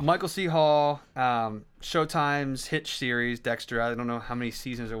 Michael C. Hall, Showtime's hit series, Dexter. I don't know how many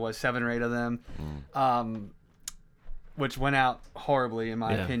seasons there was, 7 or 8 of them, which went out horribly in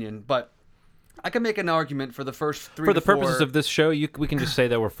my opinion. But I can make an argument for the first 3 for to the 4. purposes of this show, we can just say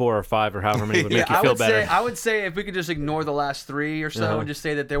there were 4 or 5 or however many would make you feel better. I would say if we could just ignore the last 3 or so and just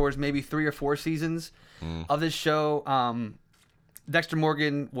say that there was maybe 3 or 4 seasons of this show. Dexter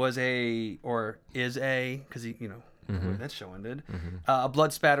Morgan is a, because he, that show ended, a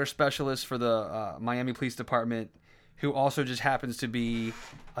blood spatter specialist for the Miami Police Department, who also just happens to be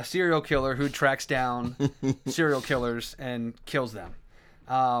a serial killer who tracks down serial killers and kills them.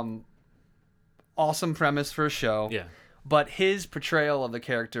 Awesome premise for a show. Yeah. But his portrayal of the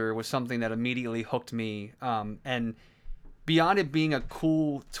character was something that immediately hooked me. And beyond it being a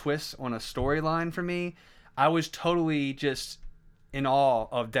cool twist on a storyline for me, I was totally just in awe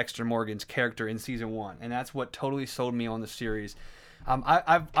of Dexter Morgan's character in season 1, and that's what totally sold me on the series.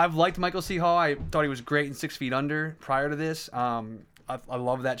 I've liked Michael C. Hall. I thought he was great in 6 Feet Under prior to this. I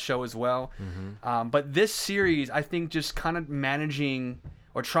love that show as well. But this series, I think, just kind of managing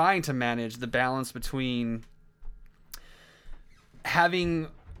or trying to manage the balance between having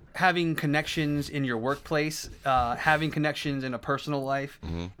connections in your workplace, having connections in a personal life,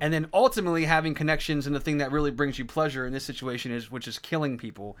 and then ultimately having connections in the thing that really brings you pleasure in this situation, which is killing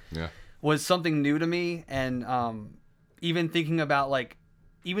people, was something new to me. And even thinking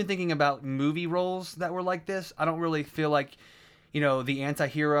about movie roles that were like this, I don't really feel like, the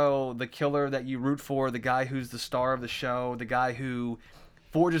anti-hero, the killer that you root for, the guy who's the star of the show, the guy who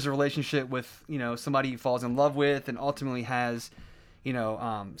forges a relationship with, somebody he falls in love with and ultimately has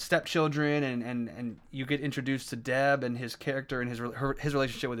stepchildren, and you get introduced to Deb and his character and his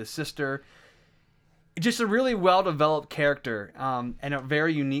relationship with his sister. Just a really well-developed character, and a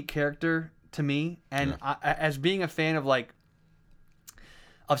very unique character to me. And as being a fan of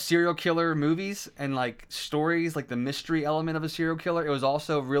serial killer movies and stories, the mystery element of a serial killer, it was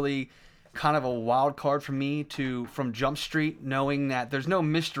also really kind of a wild card for me from Jump Street, knowing that there's no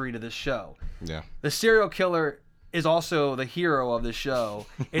mystery to this show. Yeah, the serial killer is also the hero of the show.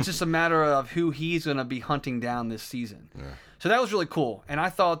 It's just a matter of who he's going to be hunting down this season. Yeah. So that was really cool. And I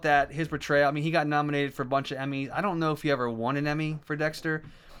thought that his portrayal, he got nominated for a bunch of Emmys. I don't know if he ever won an Emmy for Dexter,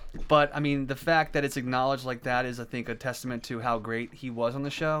 but the fact that it's acknowledged like that is, I think, a testament to how great he was on the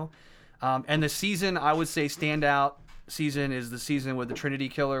show. And the season, I would say, standout season is the season with the Trinity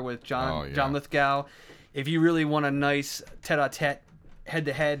Killer with John Lithgow. If you really want a nice tete-a-tete,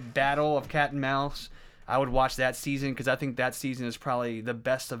 head-to-head battle of cat and mouse, I would watch that season because I think that season is probably the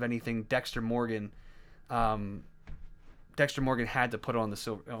best of anything Dexter Morgan had to put on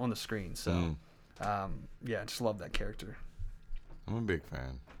the screen. So, yeah, I just love that character. I'm a big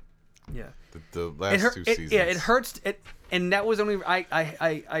fan. Yeah. The last two seasons. Yeah, it hurts. And that was only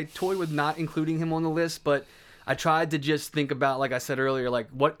I toyed with not including him on the list, but I tried to just think about, like I said earlier, like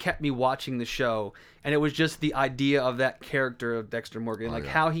what kept me watching the show, and it was just the idea of that character of Dexter Morgan,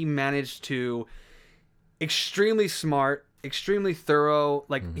 how he managed to extremely smart, extremely thorough.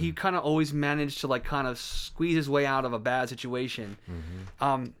 Like he kind of always managed to like kind of squeeze his way out of a bad situation.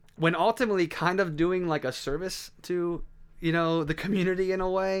 When ultimately kind of doing like a service to, you know, the community in a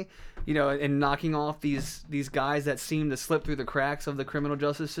way, you know, and knocking off these guys that seem to slip through the cracks of the criminal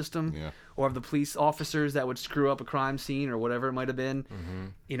justice system, or of the police officers that would screw up a crime scene or whatever it might have been.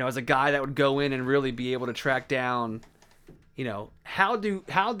 You know, as a guy that would go in and really be able to track down, you know, how do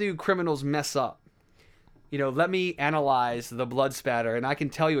criminals mess up? You know, let me analyze the blood spatter, and I can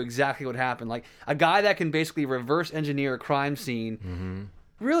tell you exactly what happened. Like a guy that can basically reverse engineer a crime scene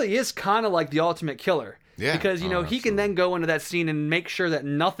really is kind of like the ultimate killer. Yeah. Because, you know, he can then go into that scene and make sure that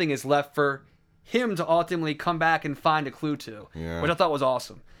nothing is left for him to ultimately come back and find a clue to, which I thought was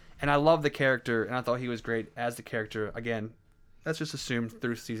awesome. And I love the character, and I thought he was great as the character. Again, that's just assumed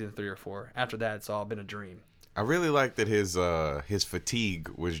through season 3 or 4. After that, it's all been a dream. I really like that his fatigue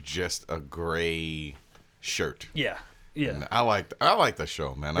was just a gray shirt. Yeah. Yeah. And I like the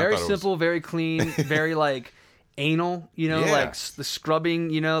show, man. Very I thought simple, very clean, very like anal, you know, Yeah. like the scrubbing,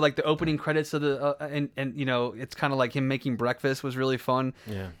 you know, like the opening credits of the and you know, it's kind of like him making breakfast was really fun.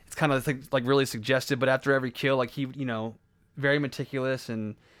 Yeah. It's kind of like really suggestive, but after every kill, like he, you know, very meticulous,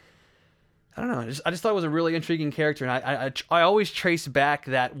 and I don't know, I just thought it was a really intriguing character, and I always trace back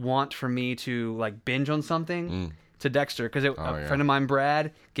that want for me to like binge on something to Dexter, because a friend of mine,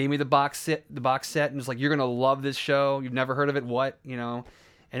 Brad, gave me the box set, and was like, "You're gonna love this show. You've never heard of it? What, you know?"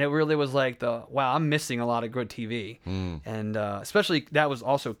 And it really was like wow, I'm missing a lot of good TV, and especially that was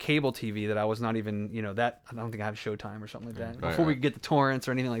also cable TV that I was not even, you know, that I don't think I have Showtime or something like that before we could get the torrents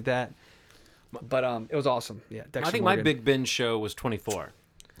or anything like that. But it was awesome. Yeah, Dexter I think Morgan. my big binge show was 24.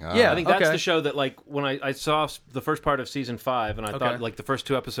 Yeah, I think that's the show that, like, when I saw the first part of season 5, and I thought like the first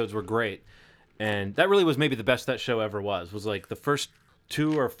 2 episodes were great, and that really was maybe the best that show ever was like the first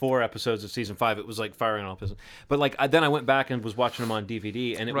 2 or 4 episodes of season 5. It was like firing on all pistons. But like then I went back and was watching them on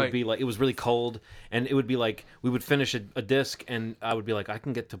DVD, and it would be like, it was really cold, and it would be like we would finish a disc, and I would be like, I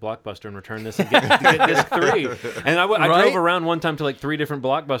can get to Blockbuster and return this and get disc 3. And I drove around one time to like 3 different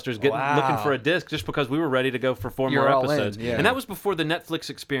Blockbusters looking for a disc, just because we were ready to go for 4 more episodes. And that was before the Netflix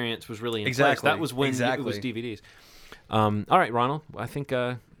experience was really in place. That was when it was DVDs. All right, Ronald, I think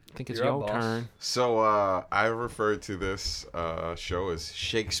it's your turn. So I referred to this show as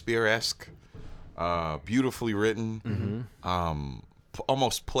Shakespeare-esque, beautifully written,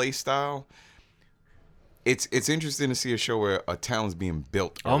 almost play style. It's interesting to see a show where a town's being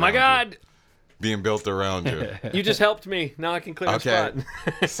built. Oh my God! Being built around you. You just helped me. Now I can clear the spot.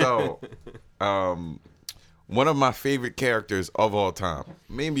 So, one of my favorite characters of all time,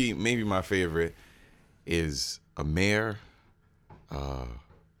 maybe my favorite, is a mayor, a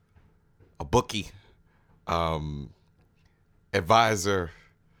bookie, advisor,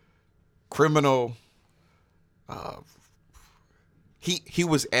 criminal. He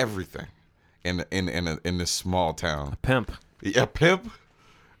was everything in this small town. A pimp. Yeah, pimp.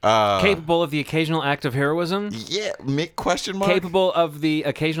 Capable of the occasional act of heroism. Yeah, question mark. Capable of the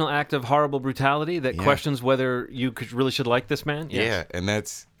occasional act of horrible brutality that questions whether you really should like this man. Yes. Yeah, and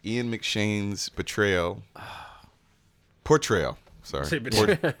that's Ian McShane's portrayal. Portrayal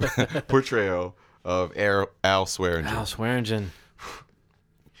of Al Swearingen. Al Swearingen.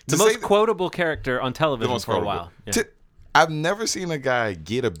 The most quotable character on television for a while. Yeah. I've never seen a guy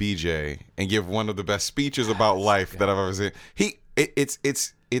get a BJ and give one of the best speeches about life that I've ever seen. It's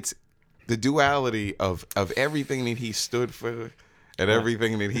the duality of everything that he stood for and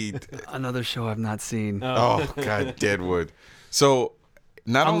everything that he. Another show I've not seen. Oh God, Deadwood. So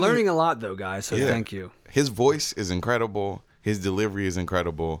I'm learning a lot though, guys. So thank you. His voice is incredible. His delivery is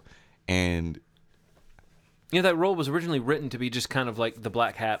incredible, and that role was originally written to be just kind of like the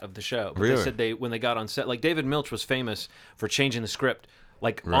black hat of the show. But they said when they got on set, like David Milch was famous for changing the script,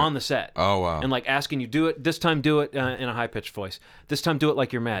 like on the set. Oh wow! And like asking you, do it in a high pitched voice. This time do it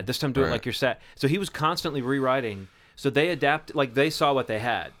like you're mad. This time do it like you're sad. So he was constantly rewriting. So they adapted, like they saw what they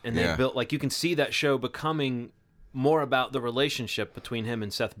had, and they built. Like you can see that show becoming more about the relationship between him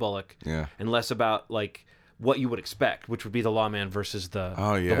and Seth Bullock, and less about like what you would expect, which would be the lawman versus the.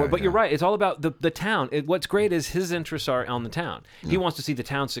 Oh, yeah, the, but yeah. you're right. It's all about the town. What's great is his interests are on the town. He wants to see the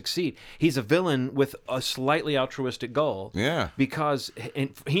town succeed. He's a villain with a slightly altruistic goal. Yeah. Because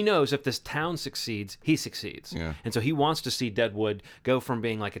he knows if this town succeeds, he succeeds. Yeah. And so he wants to see Deadwood go from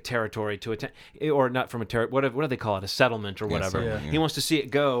being like a territory to or not from a territory. What do they call it? A settlement or whatever. settlement, yeah. He wants to see it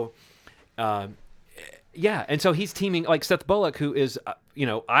go. Yeah, and so he's teaming like Seth Bullock, who is,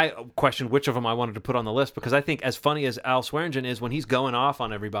 I questioned which of them I wanted to put on the list because I think as funny as Al Swearingen is when he's going off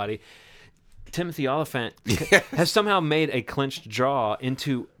on everybody, Timothy Oliphant has somehow made a clenched jaw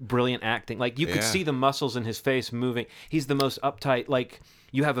into brilliant acting. Like you could see the muscles in his face moving. He's the most uptight. Like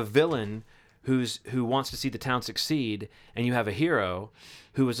you have a villain who wants to see the town succeed, and you have a hero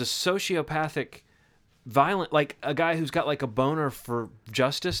who is a sociopathic. Violent, like a guy who's got like a boner for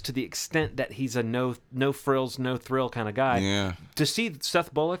justice to the extent that he's a no frills, no thrill kind of guy. Yeah. To see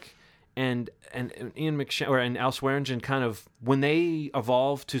Seth Bullock and Ian McShane and Al Swearingen kind of when they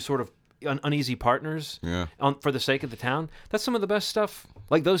evolve to sort of uneasy partners for the sake of the town, that's some of the best stuff.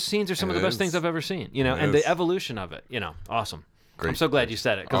 Like those scenes are some of the best things I've ever seen. And the evolution of it. Awesome. Great. I'm so glad you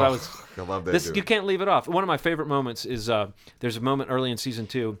said it because I love that. You can't leave it off. One of my favorite moments is there's a moment early in season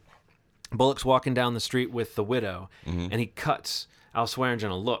 2. Bullock's walking down the street with the widow, and he cuts Al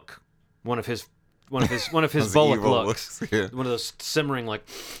Swearingen a look, one of his Bullock looks, Yeah. one of those simmering like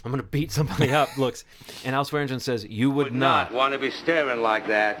I'm gonna beat somebody up looks, and Al Swearingen says, "You would not want to be staring like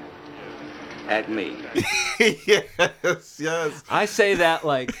that at me." yes. I say that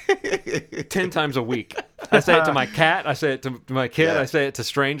like 10 times a week. I say it to my cat. I say it to my kid. Yeah. I say it to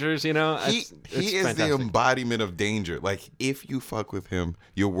strangers. He is fantastic. the embodiment of danger. Like if you fuck with him,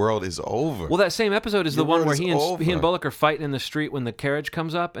 your world is over. Well, that same episode is the Your one word where is he over. and Bullock are fighting in the street when the carriage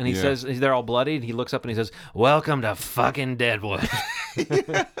comes up, and he Yeah. says they're all bloody. And he looks up and he says, "Welcome to fucking Deadwood."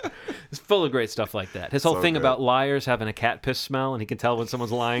 It's full of great stuff like that. His whole So thing good. about liars having a cat piss smell, and he can tell when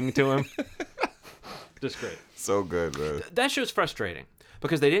someone's lying to him. Just great. So good, man. That show's frustrating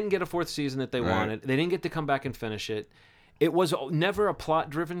because they didn't get a 4th season that they Right. wanted. They didn't get to come back and finish it. It was never a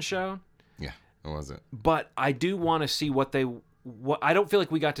plot-driven show. Yeah, it wasn't. But I do want to see what I don't feel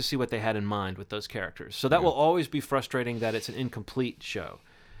like we got to see what they had in mind with those characters. So that will always be frustrating that it's an incomplete show.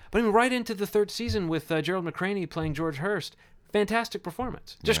 But I mean, right into the 3rd season with Gerald McCraney playing George Hurst. Fantastic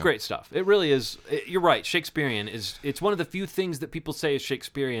performance. Just great stuff. It really is. You're right. Shakespearean it's one of the few things that people say is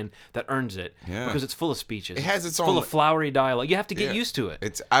Shakespearean that earns it because it's full of speeches. It has its own full of flowery dialogue. You have to get Yeah. used to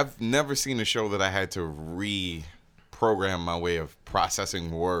it. I've never seen a show that I had to reprogram my way of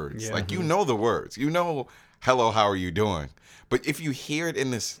processing words. Yeah. Like the words. Hello, how are you doing? But if you hear it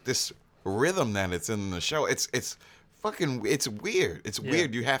in this rhythm that it's in the show, it's weird. It's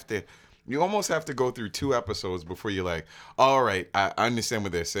weird. You almost have to go through 2 episodes before you're like, all right, I understand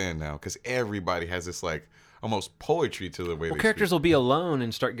what they're saying now, because everybody has this like almost poetry to the way they Characters speak. will be alone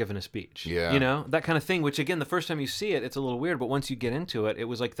and start giving a speech. Yeah. That kind of thing, which again, the first time you see it, it's a little weird, but once you get into it, it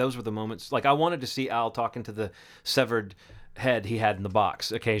was like those were the moments. Like I wanted to see Al talking to the severed head he had in the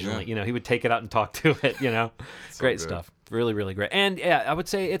box occasionally. Yeah. He would take it out and talk to it, Great good. stuff. Really, really great. And yeah, I would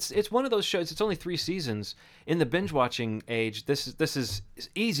say it's one of those shows. It's only 3 seasons. In the binge watching age, this is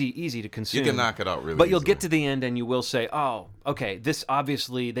easy to consume. You can knock it out really But you'll easily. get to the end and you will say, "Oh, okay, this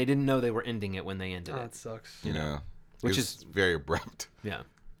obviously they didn't know they were ending it when they ended Oh, it." that sucks. Yeah. Which It's is- very abrupt. Yeah.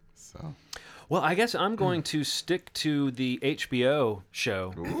 So Well, I guess I'm going to stick to the HBO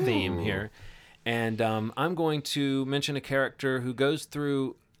show theme here. And I'm going to mention a character who goes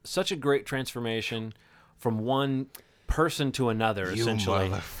through such a great transformation from one person to another, essentially.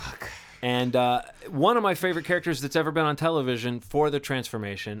 motherfucker. And one of my favorite characters that's ever been on television for the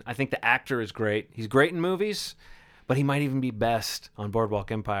transformation. I think the actor is great. He's great in movies, but he might even be best on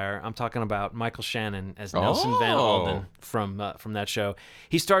Boardwalk Empire. I'm talking about Michael Shannon as Nelson Van Alden from that show.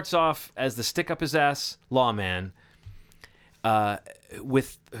 He starts off as the stick-up-his-ass lawman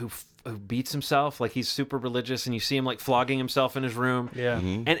who beats himself. Like he's super religious, and you see him like flogging himself in his room. Yeah.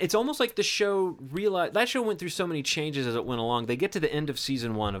 And it's almost like the show realized that show went through so many changes as it went along. They get to the end of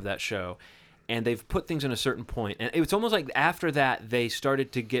season 1 of that show, and they've put things in a certain point. And it's almost like after that they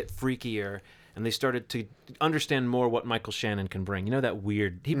started to get freakier, and they started to understand more what Michael Shannon can bring. That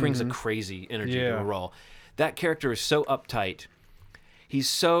weird. He brings a crazy energy to a role. That character is so uptight.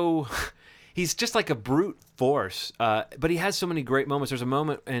 He's just like a brute force, but he has so many great moments. There's a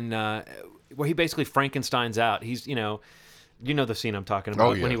moment where he basically Frankensteins out. He's, You know the scene I'm talking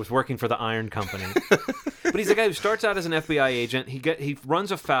about, yeah. when he was working for the iron company. But he's a guy who starts out as an FBI agent. He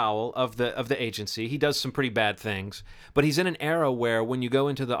runs afoul of the agency. He does some pretty bad things. But he's in an era where when you go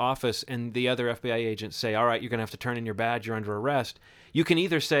into the office and the other FBI agents say, all right, you're going to have to turn in your badge, you're under arrest, you can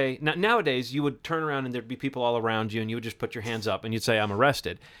either say, nowadays you would turn around and there'd be people all around you and you would just put your hands up and you'd say, I'm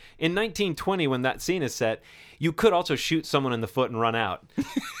arrested. In 1920, when that scene is set, you could also shoot someone in the foot and run out.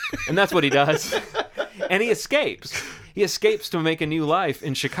 And that's what he does. And he escapes. He escapes to make a new life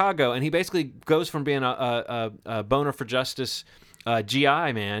in Chicago, and he basically goes from being a boner for justice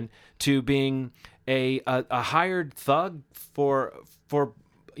GI man to being a hired thug for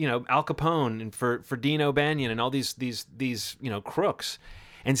Al Capone and for Dean O'Banion and all these crooks,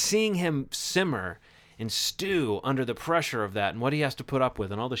 and seeing him simmer and stew under the pressure of that and what he has to put up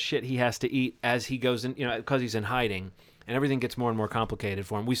with and all the shit he has to eat as he goes in, because he's in hiding. And everything gets more and more complicated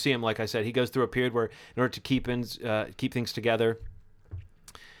for him. We see him, like I said, he goes through a period where, in order to keep things together,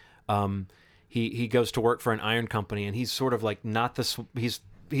 he goes to work for an iron company, and he's sort of like not this. He's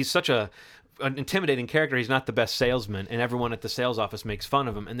such an intimidating character. He's not the best salesman, and everyone at the sales office makes fun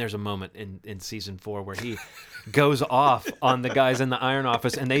of him. And there's a moment in season 4 where he goes off on the guys in the iron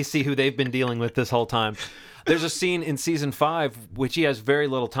office, and they see who they've been dealing with this whole time. There's a scene in season 5, which he has very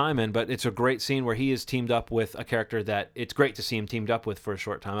little time in, but it's a great scene where he is teamed up with a character that it's great to see him teamed up with for a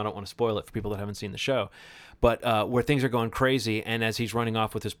short time. I don't want to spoil it for people that haven't seen the show. But where things are going crazy, and as he's running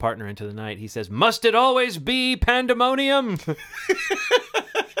off with his partner into the night, he says, "Must it always be pandemonium?"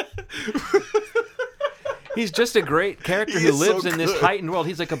 He's just a great character who lives in this heightened world.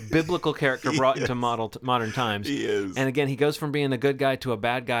 He's like a biblical character brought into modern times. He is. And again, he goes from being a good guy to a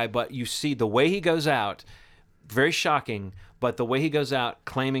bad guy, but you see the way he goes out, very shocking, but the way he goes out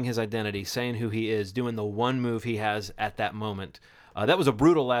claiming his identity, saying who he is, doing the one move he has at that moment. That was a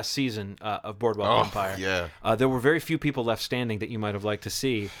brutal last season of Boardwalk Empire. Yeah. There were very few people left standing that you might have liked to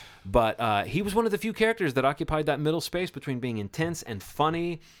see, but he was one of the few characters that occupied that middle space between being intense and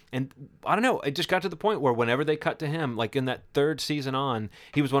funny. And I don't know, it just got to the point where whenever they cut to him, like in that 3rd season on,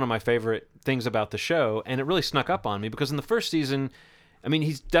 he was one of my favorite things about the show, and it really snuck up on me because in the first season, I mean,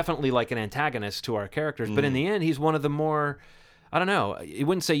 he's definitely like an antagonist to our characters, but in the end, he's one of the more, I don't know, you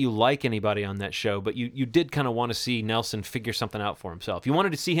wouldn't say you like anybody on that show, but you did kind of want to see Nelson figure something out for himself. You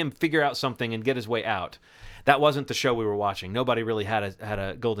wanted to see him figure out something and get his way out. That wasn't the show we were watching. Nobody really had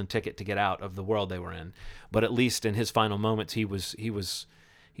a golden ticket to get out of the world they were in. But at least in his final moments, he was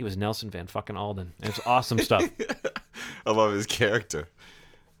Nelson Van fucking Alden. It was awesome stuff. I love his character.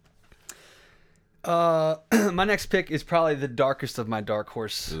 My next pick is probably the darkest of my dark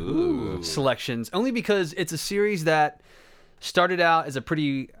horse selections, only because it's a series that started out as a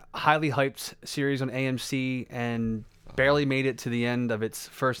pretty highly hyped series on AMC and barely made it to the end of its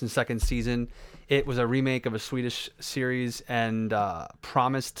 1st and 2nd season. It was a remake of a Swedish series and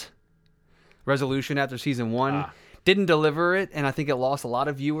promised resolution after season 1. Didn't deliver it, and I think it lost a lot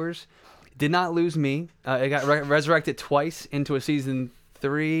of viewers. Did not lose me. It got resurrected twice into a season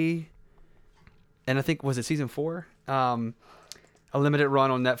 3. And I think, was it season 4? A limited run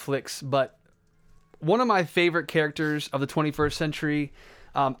on Netflix. But one of my favorite characters of the 21st century,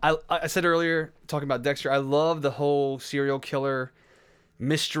 I said earlier, talking about Dexter, I love the whole serial killer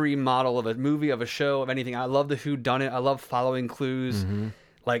mystery model of a movie, of a show, of anything. I love the whodunit. I love following clues. Mm-hmm.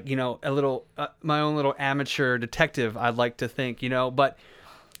 Like, a little, my own little amateur detective, I'd like to think, But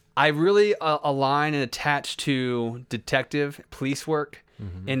I really align and attach to detective police work.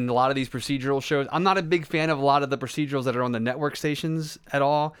 Mm-hmm. In a lot of these procedural shows. I'm not a big fan of a lot of the procedurals that are on the network stations at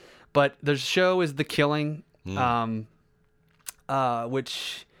all, but the show is The Killing,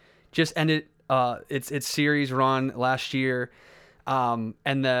 which just ended its series run last year. And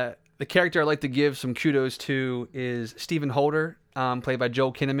the character I'd like to give some kudos to is Stephen Holder, played by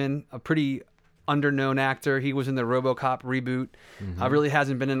Joel Kinnaman, a pretty underknown actor. He was in the RoboCop reboot. Mm-hmm. Really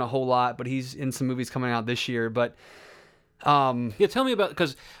hasn't been in a whole lot, but he's in some movies coming out this year. But tell me about,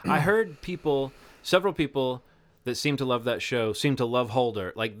 because I heard several people that seem to love that show seem to love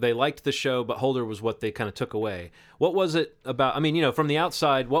Holder. Like, they liked the show, but Holder was what they kind of took away. What was it about? I mean, from the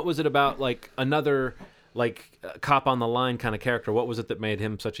outside, what was it about, like, another, like, cop on the line kind of character? What was it that made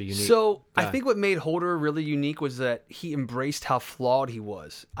him such a unique guy? I think what made Holder really unique was that he embraced how flawed he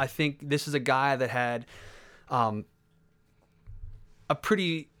was. I think this is a guy that had a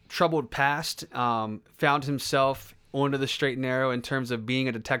pretty troubled past, found himself onto the straight and narrow in terms of being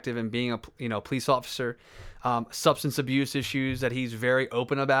a detective and being a police officer. Substance abuse issues that he's very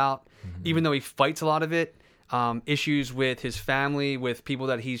open about, even though he fights a lot of it. issues with his family, with people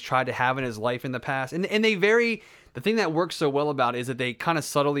that he's tried to have in his life in the past. And the thing that works so well about it is that they kind of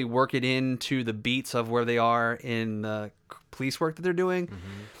subtly work it into the beats of where they are in the police work that they're doing.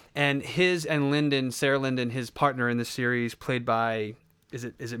 And Sarah Linden, his partner in this series, played by, is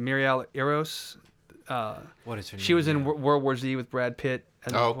it Muriel Eros? What is her name? She was in World War Z with Brad Pitt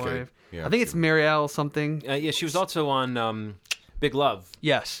as his wife. Yeah, I think it's Muriel something. Yeah, she was also on Big Love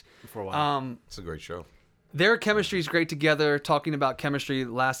Yes. for a while. It's a great show. Their chemistry is great together. Talking about chemistry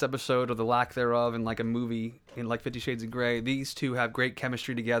last episode, or the lack thereof, in like a movie in like 50 Shades of Grey. These two have great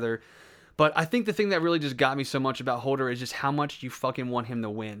chemistry together. But I think the thing that really just got me so much about Holder is just how much you fucking want him to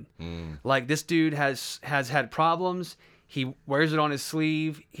win. Like, this dude has had problems. He wears it on his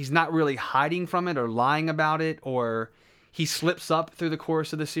sleeve. He's not really hiding from it or lying about it, or he slips up through the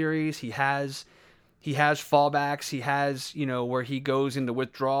course of the series. He has fallbacks. He has, where he goes into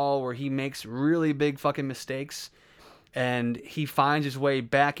withdrawal, where he makes really big fucking mistakes, and he finds his way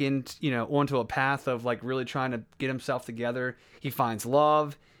back in, onto a path of like really trying to get himself together. He finds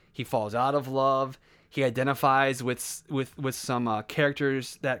love. He falls out of love. He identifies with some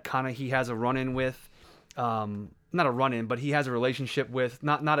characters that kind of he has a run-in with. Not a run-in, but he has a relationship with,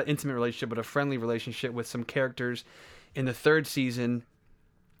 not an intimate relationship, but a friendly relationship with some characters in the third season.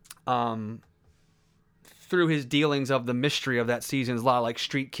 Through his dealings of the mystery of that season, there's a lot of like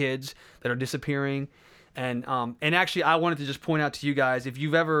street kids that are disappearing. And actually, I wanted to just point out to you guys, if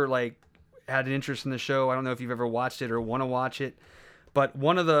you've ever like had an interest in the show, I don't know if you've ever watched it or want to watch it, but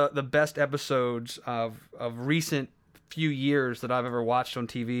one of the best episodes of recent few years that I've ever watched on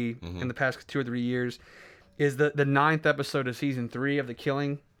TV in the past 2 or 3 years is the 9th episode of season 3 of The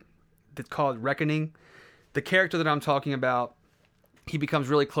Killing. It's called Reckoning. The character that I'm talking about, he becomes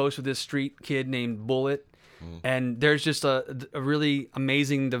really close with this street kid named Bullet. And there's just a really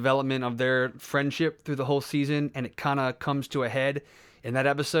amazing development of their friendship through the whole season, and it kind of comes to a head in that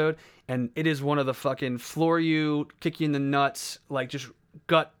episode. And it is one of the fucking floor you, kick you in the nuts, like just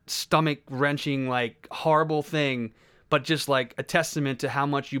gut, stomach wrenching, like horrible thing, but just like a testament to how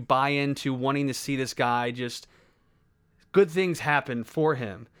much you buy into wanting to see this guy just good things happen for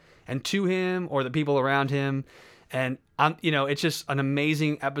him and to him or the people around him. And it's just an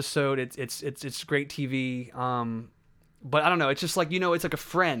amazing episode. It's great TV. But I don't know. It's just like, it's like a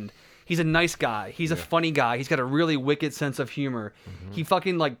friend. He's a nice guy. He's a funny guy. He's got a really wicked sense of humor. He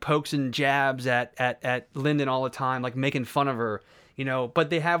fucking like pokes and jabs at Linden all the time, like making fun of her, but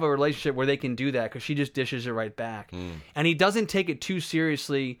they have a relationship where they can do that because she just dishes it right back. And he doesn't take it too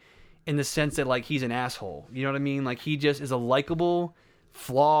seriously in the sense that like he's an asshole. You know what I mean? Like he just is a likable,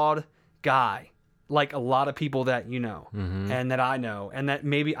 flawed guy. Like a lot of people that and that I know, and that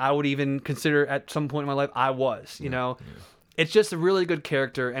maybe I would even consider at some point in my life I was, It's just a really good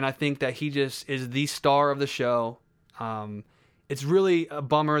character, and I think that he just is the star of the show. It's really a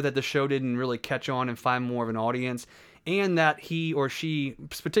bummer that the show didn't really catch on and find more of an audience, and that he or she,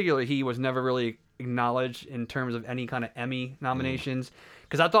 particularly he, was never really acknowledged in terms of any kind of Emmy nominations.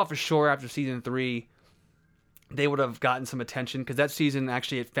 Because I thought for sure after season 3 they would have gotten some attention, because that season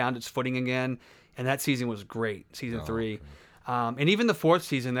actually it found its footing again. And that season was great, season 3. Okay. And even the 4th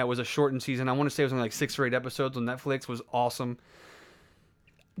season, that was a shortened season. I want to say it was only like 6 or 8 episodes on Netflix, was awesome.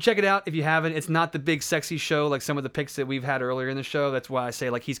 Check it out if you haven't. It's not the big sexy show like some of the picks that we've had earlier in the show. That's why I say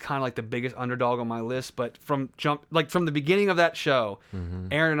like he's kind of like the biggest underdog on my list. But from the beginning of that show,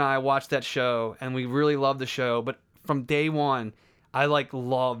 Aaron and I watched that show and we really loved the show. But from day one, I like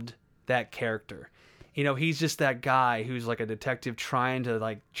loved that character. He's just that guy who's like a detective trying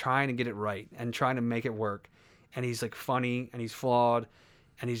to get it right and trying to make it work. And he's like funny and he's flawed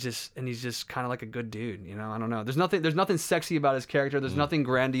and he's just kind of like a good dude. I don't know. There's nothing sexy about his character. There's nothing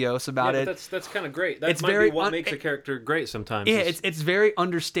grandiose about it. That's kind of great. That might be what makes a character great sometimes. Yeah, it's very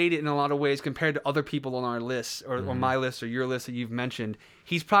understated in a lot of ways compared to other people on our list or my list or your list that you've mentioned.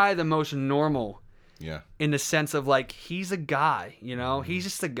 He's probably the most normal. Yeah. In the sense of like he's a guy. He's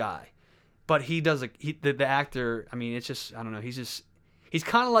just a guy. But he does the actor. I mean, it's just I don't know. He's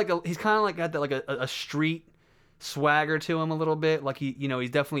kind of like got that like a street swagger to him a little bit. Like he's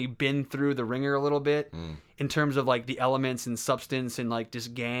definitely been through the ringer a little bit in terms of like the elements and substance and like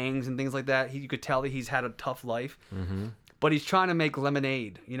just gangs and things like that. You could tell that he's had a tough life, but he's trying to make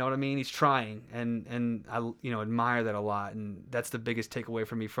lemonade. You know what I mean? He's trying, and I admire that a lot. And that's the biggest takeaway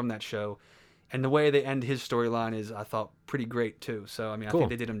for me from that show. And the way they end his storyline is, I thought, pretty great, too. So, I mean, cool. I think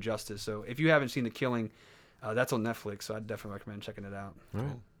they did him justice. So, if you haven't seen The Killing, that's on Netflix, so I'd definitely recommend checking it out. All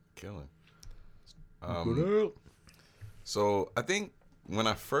right. Killing. So, I think when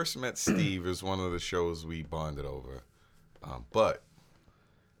I first met Steve, it was one of the shows we bonded over. But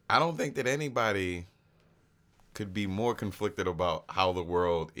I don't think that anybody could be more conflicted about how the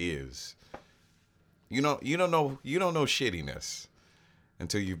world is. You don't know shittiness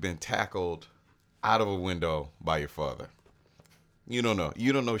until you've been tackled out of a window by your father. You don't know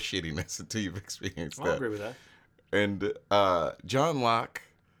shittiness until you've experienced that. I'll agree with that. And John Locke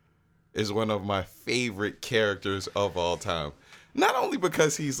is one of my favorite characters of all time. Not only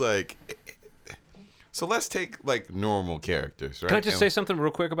because he's like, so let's take like normal characters, right? Can I just say something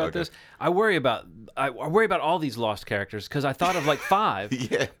real quick about this? I worry about all these lost characters because I thought of like 5.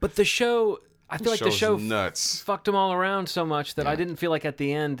 Yeah. But the show, I feel like the Show's show nuts. fucked them all around so much that I didn't feel like at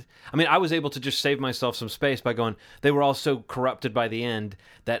the end. I mean, I was able to just save myself some space by going, they were all so corrupted by the end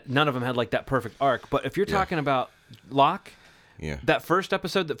that none of them had like that perfect arc. But if you're talking about Locke, that first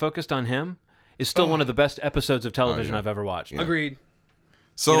episode that focused on him is still one of the best episodes of television I've ever watched. Agreed.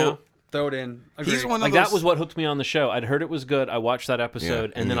 So You know? Throw it in. Agreed. he's one of Like those, that was what hooked me on the show. I'd heard it was good. I watched that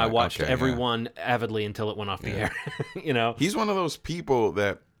episode, and then I watched every one avidly until it went off the air. You know, he's one of those people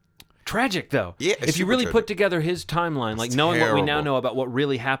that tragic though. Yeah, it's if you super really tragic. put together his timeline, like knowing what we now terrible. know about what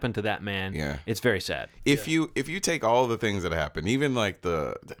really happened to that man, it's very sad. if you take all the things that happened, even like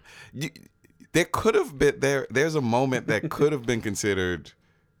there could have been there's a moment that could have been considered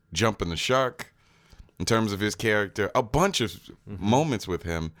jumping the shark in terms of his character, a bunch of moments with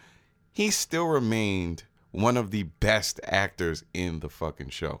him. He still remained one of the best actors in the fucking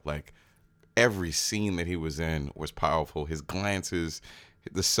show. Like every scene that he was in was powerful. His glances,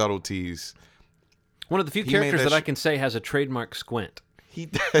 the subtleties. One of the few He made characters that that I can say has a trademark squint. He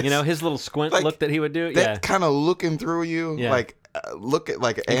does. You know, his little squint Like, look that he would do. that kind of looking through you, Yeah. like look at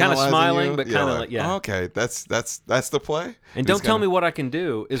like And kinda analyzing smiling, you. but kinda like, yeah. Okay, that's the play. And He's don't tell kinda- me what I can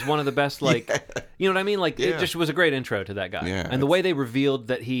do is one of the best, like, you know what I mean? Like, it Yeah. just was a great intro to that guy. Yeah, And the way they revealed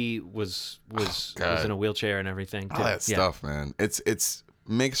that he was God. in a wheelchair and everything. all too. that stuff, man. It's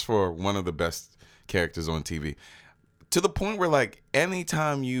makes for one of the best characters on TV. To the point where, like,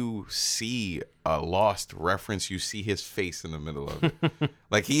 anytime you see a Lost reference, you see his face in the middle of it.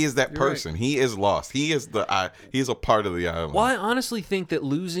 Like, he is that person. He is Lost. He is he is a part of the island. Well, I honestly think that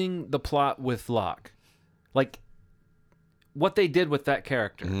losing the plot with Locke, like, what they did with that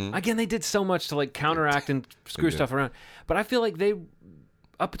character, again, they did so much to, like, counteract and screw stuff around. But I feel like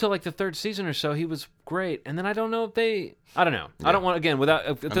up until, like, the 3rd season or so, he was great. And then I don't know if I don't know. I don't want, again, without,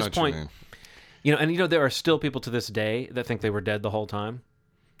 at I know this what you point, mean. you know, and you know, there are still people to this day that think they were dead the whole time.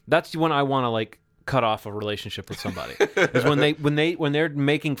 That's when I want to, like, cut off a relationship with somebody. Is when they're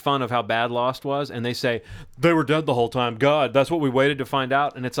making fun of how bad Lost was, and they say they were dead the whole time. God, that's what we waited to find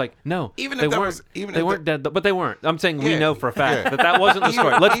out. And it's like, no, Even they if that weren't. was- even they if weren't that- dead, but they weren't. I'm saying we Yeah, know for a fact yeah. that wasn't the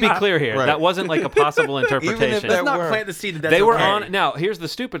story. Let's be clear here. Right. That wasn't like a possible interpretation. that Not were- plant the seed that that's They were okay. on. Now, here's the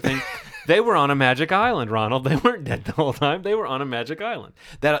stupid thing. They were on a magic island, Ronald. They weren't dead the whole time. They were on a magic island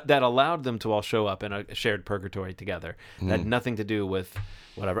that allowed them to all show up in a shared purgatory together. That had nothing to do with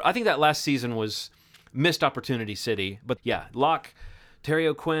whatever. I think that last season was missed opportunity city. But yeah, Locke, Terry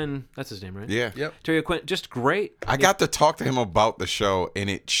O'Quinn, that's his name, right? Yeah. Yep. Terry O'Quinn, just great. I got to talk to him about the show, and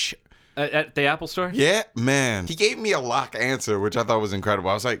At the Apple Store? yeah, man. He gave me a Locke answer, which I thought was incredible.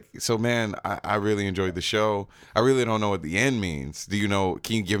 I was like, so, man, I really enjoyed the show. I really don't know what the end means. Do you know?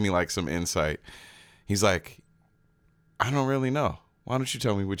 Can you give me, like, some insight? He's like, I don't really know. Why don't you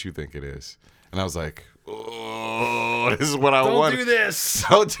tell me what you think it is? And I was like, oh, this is what I want. Don't do this.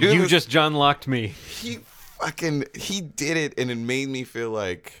 Don't do You this. just John Locked me. He did it, and it made me feel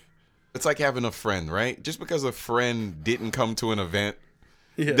like it's like having a friend, right? Just because a friend didn't come to an event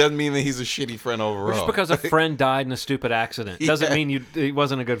doesn't mean that he's a shitty friend overall. Just because a friend died in a stupid accident doesn't Yeah. mean he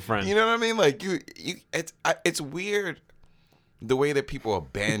wasn't a good friend. You know what I mean? Like it's weird the way that people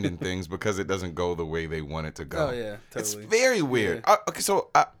abandon things because it doesn't go the way they want it to go. Oh, yeah, It's totally. very weird. Okay, so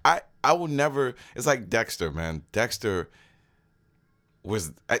I will never. It's like Dexter, man. Dexter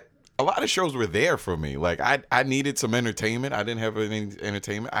was. A lot of shows were there for me. Like I needed some entertainment. I didn't have any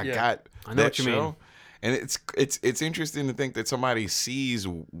entertainment. I got I know that what you show. mean. And it's interesting to think that somebody sees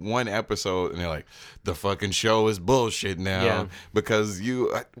one episode and they're like, the fucking show is bullshit now Yeah. because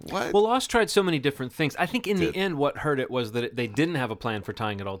you what? Well, Lost tried so many different things. I think in the Did. end, what hurt it was that they didn't have a plan for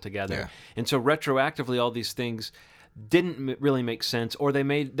tying it all together, Yeah. and so retroactively, all these things didn't really make sense, or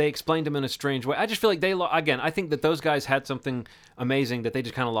they explained them in a strange way. I just feel like again. I think that those guys had something amazing that they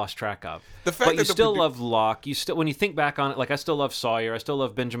just kind of lost track of. The fact but you that the still produ- love Locke. You still, when you think back on it, like I still love Sawyer. I still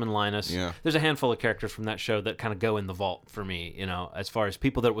love Benjamin Linus. Yeah. There's a handful of characters from that show that kind of go in the vault for me. You know, as far as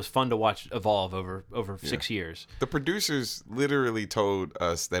people that it was fun to watch evolve over 6 years. The producers literally told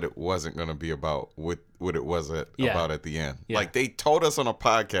us that it wasn't going to be about what it was about at the end. Yeah. Like they told us on a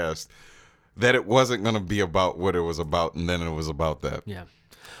podcast that it wasn't going to be about what it was about, and then it was about that. Yeah.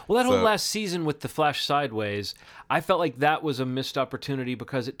 Well, that whole So- last season with the Flash Sideways, I felt like that was a missed opportunity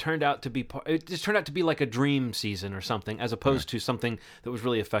because it turned out to be it just turned out to be like a dream season or something, as opposed to something that was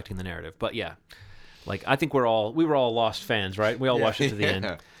really affecting the narrative. But yeah, like I think we were all Lost fans, right? We all watched it to the Yeah.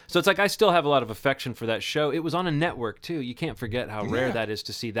 end. So it's like I still have a lot of affection for that show. It was on a network too. You can't forget how rare that is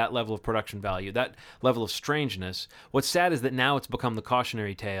to see that level of production value, that level of strangeness. What's sad is that now it's become the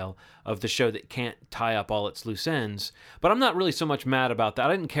cautionary tale of the show that can't tie up all its loose ends. But I'm not really so much mad about that.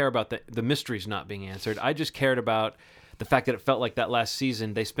 I didn't care about the mysteries not being answered. I just cared about the fact that it felt like that last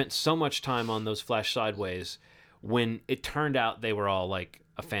season they spent so much time on those Flash Sideways when it turned out they were all like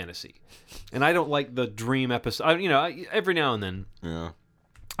a fantasy. And I don't like the dream episode. Every now and then. Yeah.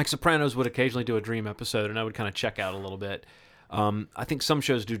 Like Sopranos would occasionally do a dream episode, and I would kind of check out a little bit. I think some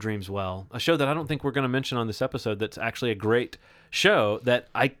shows do dreams well. A show that I don't think we're going to mention on this episode that's actually a great show that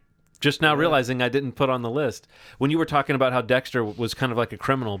I just now realizing I didn't put on the list. When you were talking about how Dexter was kind of like a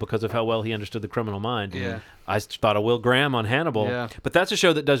criminal because of how well he understood the criminal mind, I thought of Will Graham on Hannibal. Yeah. But that's a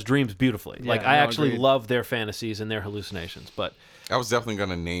show that does dreams beautifully. Yeah, like I no, actually agreed. love their fantasies and their hallucinations. But I was definitely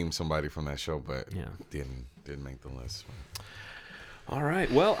gonna name somebody from that show, but Yeah. didn't make the list. all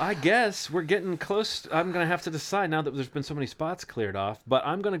right. Well, I guess we're getting close. I'm going to have to decide now that there's been so many spots cleared off. But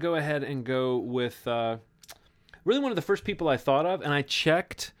I'm going to go ahead and go with really one of the first people I thought of. And I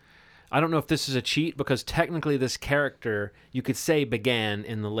checked. I don't know if this is a cheat because technically this character, you could say, began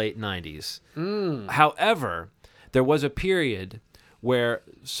in the late 90s. However, there was a period where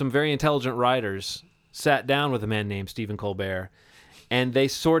some very intelligent writers sat down with a man named Stephen Colbert and they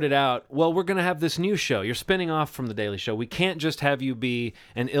sorted out, well, we're going to have this new show. You're spinning off from The Daily Show. We can't just have you be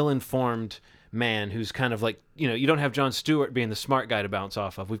an ill-informed man who's kind of like, you don't have Jon Stewart being the smart guy to bounce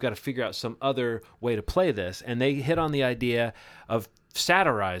off of. We've got to figure out some other way to play this. And they hit on the idea of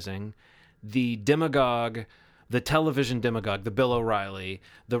satirizing the demagogue, the television demagogue, the Bill O'Reilly,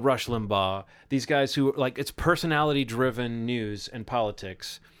 the Rush Limbaugh, these guys who, like, it's personality-driven news and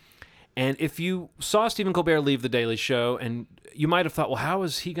politics. And if you saw Stephen Colbert leave The Daily Show, and you might have thought, well, how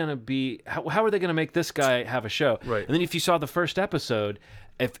is he going to be? How are they going to make this guy have a show? Right. And then if you saw the first episode,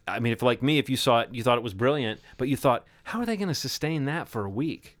 if like me, if you saw it, you thought it was brilliant, but you thought, how are they going to sustain that for a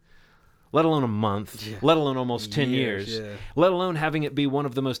week? Let alone a month, let alone almost 10 years, yeah. let alone having it be one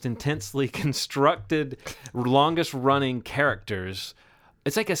of the most intensely constructed, longest-running characters.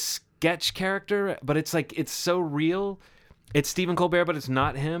 It's like a sketch character, but it's like it's so real. It's Stephen Colbert, but it's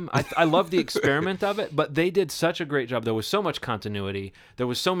not him. I love the experiment of it, but they did such a great job. There was so much continuity. There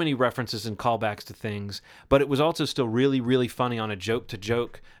was so many references and callbacks to things, but it was also still really, really funny on a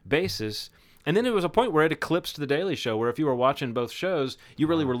joke-to-joke basis. And then there was a point where it eclipsed The Daily Show, where if you were watching both shows, you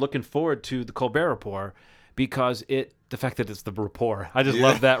really were looking forward to the Colbert Report because the fact that it's the Report, I just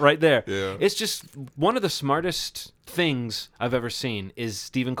love that right there. Yeah. It's just one of the smartest things I've ever seen is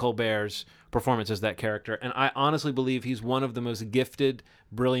Stephen Colbert's performance as that character. And I honestly believe he's one of the most gifted,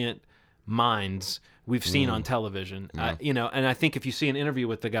 brilliant minds we've seen on television. And I think if you see an interview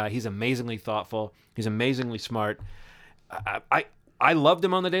with the guy, he's amazingly thoughtful. He's amazingly smart. I loved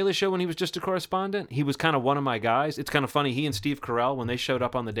him on The Daily Show when he was just a correspondent. He was kind of one of my guys. It's kind of funny. He and Steve Carell, when they showed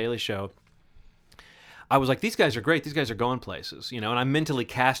up on The Daily Show, I was like, these guys are great. These guys are going places, and I mentally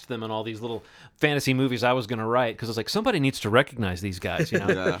cast them in all these little fantasy movies I was going to write because I was like, somebody needs to recognize these guys,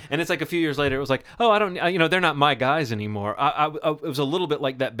 Yeah. And it's like a few years later, it was like, oh, they're not my guys anymore. It was a little bit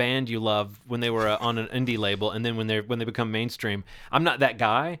like that band you love when they were on an indie label, and then when they become mainstream. I'm not that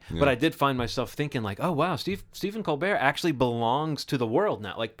guy, but I did find myself thinking like, oh wow, Stephen Colbert actually belongs to the world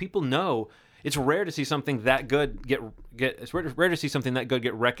now. Like people know. It's rare to see something that good it's rare to see something that good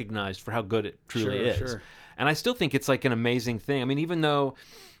get recognized for how good it truly is. Sure. And I still think it's like an amazing thing. I mean, even though,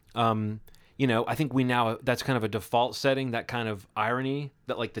 I think that's kind of a default setting, that kind of irony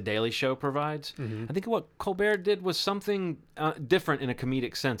that like The Daily Show provides. Mm-hmm. I think what Colbert did was something different in a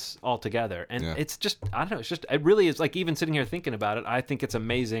comedic sense altogether. And it's just, I don't know, it really is like even sitting here thinking about it, I think it's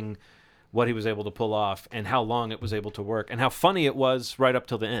amazing what he was able to pull off and how long it was able to work and how funny it was right up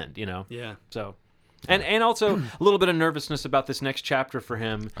till the end, Yeah. So, and also a little bit of nervousness about this next chapter for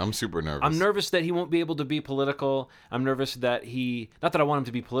him. I'm super nervous. I'm nervous that he won't be able to be political. I'm nervous that not that I want him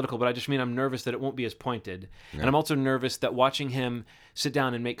to be political, but I just mean I'm nervous that it won't be as pointed. And I'm also nervous that watching him sit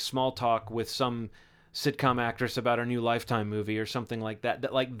down and make small talk with some sitcom actress about her new Lifetime movie or something like that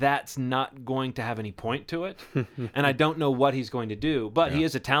that's not going to have any point to it. And I don't know what he's going to do, but he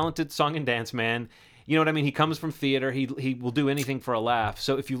is a talented song and dance man. You know what I mean? He comes from theater. He will do anything for a laugh.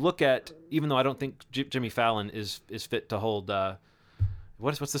 So if you look at, even though I don't think Jimmy Fallon is fit to hold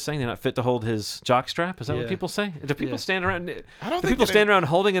what's the saying? They're not fit to hold his jockstrap. Is that what Yeah. people say? Do people Yeah. stand around? I don't do think people that stand around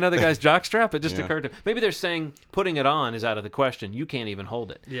holding another guy's jockstrap? It just Yeah. occurred to maybe they're saying putting it on is out of the question. You can't even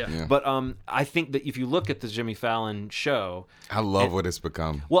hold it. Yeah. Yeah. But I think that if you look at the Jimmy Fallon show, I love what it's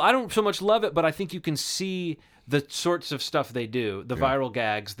become. well, I don't so much love it, but I think you can see the sorts of stuff they do, the viral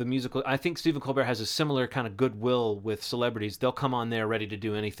gags, the musical. I think Stephen Colbert has a similar kind of goodwill with celebrities. They'll come on there ready to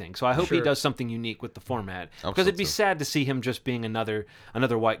do anything. So I hope he Sure. does something unique with the format. Hope Because so, it'd be too. sad to see him just being another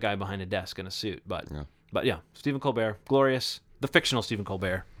white guy behind a desk in a suit. But yeah, Stephen Colbert, glorious. The fictional Stephen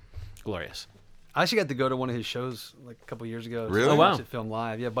Colbert, glorious. I actually got to go to one of his shows like a couple years ago. Really? I Oh, wow. watched it filmed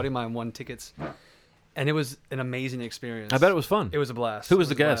live. Yeah, a buddy of mine won tickets, and it was an amazing experience. I bet it was fun. It was a blast. Who was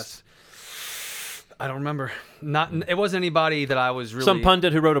It the a guest? blast. I don't remember. It wasn't anybody that I was really. Some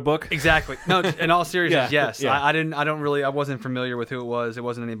pundit who wrote a book. Exactly. No, in all seriousness, Yeah, yes. yeah. I wasn't familiar with who it was. It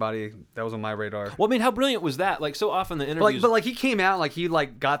wasn't anybody that was on my radar. Well, I mean, how brilliant was that? Like, so often the interviews. But he came out like he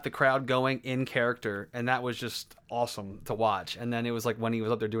like got the crowd going in character, and that was just awesome to watch. And then it was like when he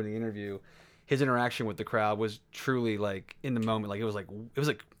was up there doing the interview, his interaction with the crowd was truly like in the moment. Like it was like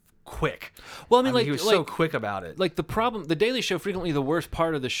quick. Well, I mean, like he was so like- quick about it. like the Daily Show, frequently the worst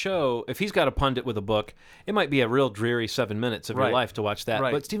part of the show, if he's got a pundit with a book, it might be a real dreary 7 minutes of your Right. life to watch that.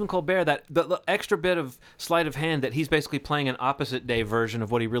 Right. But Stephen Colbert, the extra bit of sleight of hand that he's basically playing an opposite day version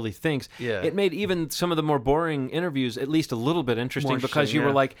of what he really thinks, Yeah. it made even some of the more boring interviews at least a little bit interesting More because interesting, you were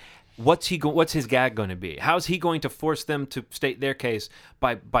yeah. like, what's his gag going to be? How's he going to force them to state their case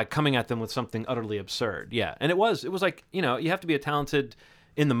by coming at them with something utterly absurd? Yeah. And it was like, you have to be a talented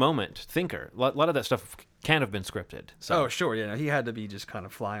in the moment thinker. A lot of that stuff can't have been scripted. So Oh, sure, yeah. He had to be just kind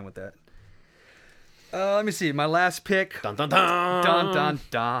of flying with that. Let me see. My last pick. dun dun dun. Dun dun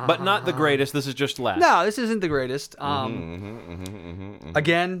dun. But not the greatest. This is just last. No, this isn't the greatest. Mm-hmm,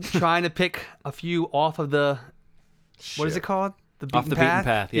 Again, trying to pick a few off of the. What is it called? The beaten Off the beaten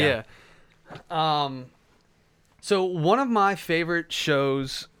path, yeah. So one of my favorite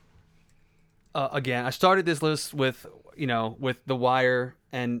shows. Again, I started this list with The Wire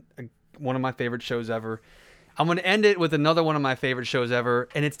and one of my favorite shows ever. I'm going to end it with another one of my favorite shows ever,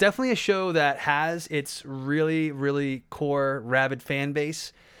 and it's definitely a show that has its really, really core rabid fan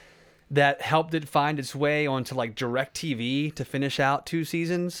base that helped it find its way onto like DirecTV to finish out 2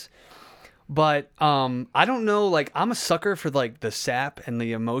 seasons. But I don't know, like I'm a sucker for like the sap and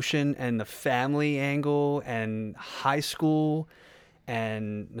the emotion and the family angle and high school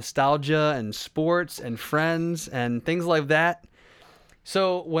and nostalgia and sports and friends and things like that.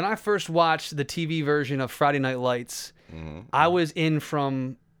 So when I first watched the TV version of Friday Night Lights, I was in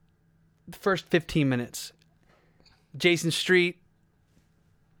from the first 15 minutes. Jason Street,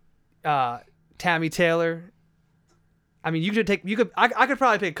 Tammy Taylor. I mean, I could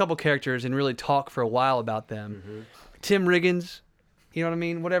probably pick a couple characters and really talk for a while about them. Tim Riggins, you know what I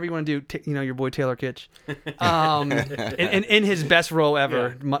mean? Whatever you want to do, your boy Taylor Kitsch, in his best role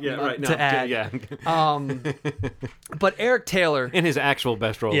ever. To add. Yeah. But Eric Taylor, In his actual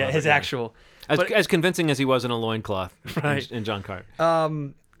best role. yeah, ever, his actual. As convincing as he was in a loincloth. Right. In John Cart.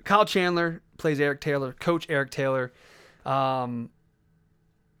 Kyle Chandler plays Eric Taylor, Coach Eric Taylor. Kyle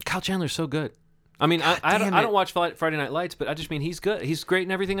Chandler's so good. I mean, I damn don't it. watch Friday Night Lights, but I just mean he's good. He's great in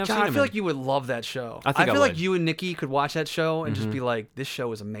everything I've God, seen I him feel in. like you would love that show. I think I feel like would. you and Nikki could watch that show and just be like, this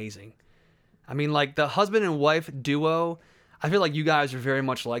show is amazing. I mean, like the husband and wife duo, I feel like you guys are very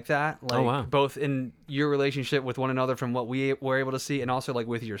much like that. Like, wow. both in your relationship with one another from what we were able to see and also like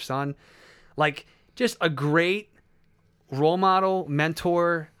with your son. Like, just a great role model,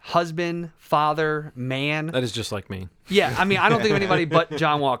 mentor, husband, father, man. That is just like me. Yeah, I mean, I don't think of anybody but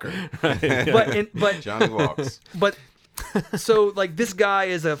John Walker. But Johnny Walks. But so like this guy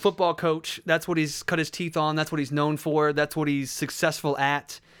is a football coach. That's what he's cut his teeth on. That's what he's known for. That's what he's successful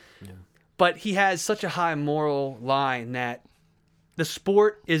at. Yeah. But he has such a high moral line that the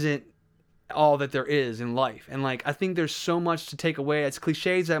sport isn't all that there is in life. And like I think there's so much to take away. As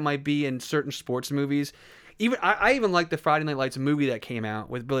cliches that might be in certain sports movies. Even I even like the Friday Night Lights movie that came out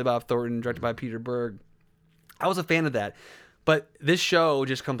with Billy Bob Thornton, directed by Peter Berg. I was a fan of that. But this show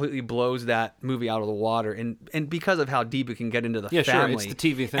just completely blows that movie out of the water, and because of how deep it can get into the Yeah, sure, family, it's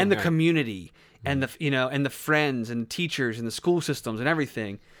the TV thing, and the right. community, and and the friends and teachers and the school systems and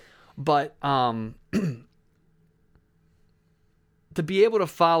everything. But to be able to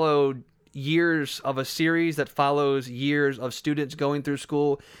follow years of a series that follows years of students going through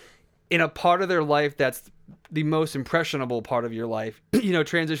school in a part of their life that's the most impressionable part of your life,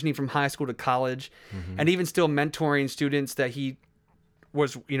 transitioning from high school to college, and even still mentoring students that he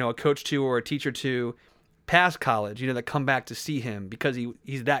was, a coach to or a teacher to past college, that come back to see him because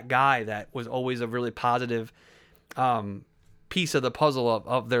he's that guy that was always a really positive piece of the puzzle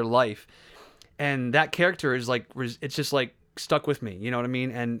of their life. And that character is like, it's just like stuck with me. You know what I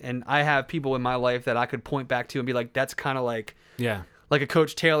mean? And I have people in my life that I could point back to and be like, that's kind of like, Yeah. like a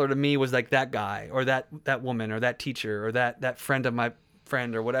Coach Taylor to me was like that guy or that woman or that teacher or that friend of my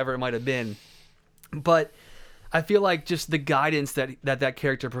friend or whatever it might have been. But I feel like just the guidance that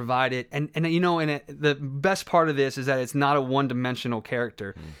character provided, and the best part of this is that it's not a one-dimensional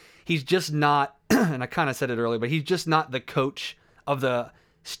character. He's just not, and I kind of said it earlier, but he's just not the coach of the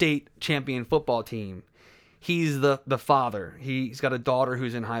state champion football team. He's the father. He's got a daughter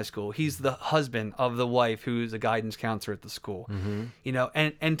who's in high school. He's the husband of the wife who's a guidance counselor at the school. You know,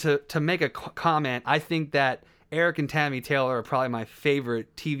 and to make a comment, I think that Eric and Tammy Taylor are probably my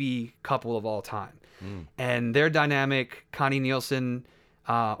favorite TV couple of all time. And their dynamic, Connie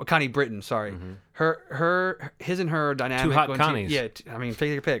Britton, sorry. His and her dynamic. Two hot on Connies. Yeah, I mean,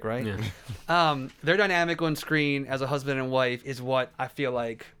 take your pick, right? Yeah. Their dynamic on screen as a husband and wife is what I feel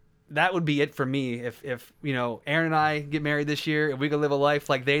like that would be it for me. If you know, Aaron and I get married this year, if we could live a life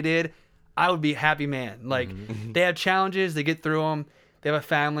like they did, I would be a happy man. Like, they have challenges, they get through them, they have a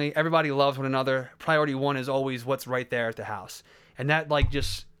family, everybody loves one another. Priority one is always what's right there at the house. And that, like,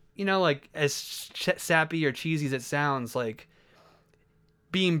 just, you know, like, as sappy or cheesy as it sounds, like,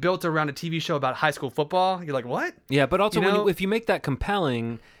 being built around a TV show about high school football, you're like, what? Yeah, but also You know? if you make that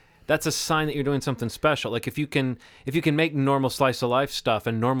compelling, that's a sign that you're doing something special. Like if you can make normal slice of life stuff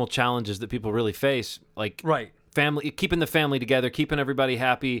and normal challenges that people really face, like Right. family, keeping the family together, keeping everybody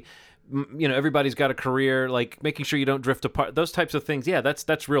happy, you know, everybody's got a career, like making sure you don't drift apart, those types of things. Yeah,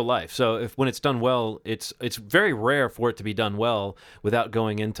 that's real life. So when it's done well, it's very rare for it to be done well without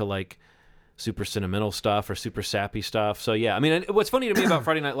going into like super sentimental stuff or super sappy stuff. So yeah, I mean, what's funny to me about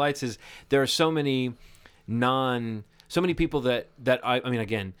Friday Night Lights is there are so many people that I mean,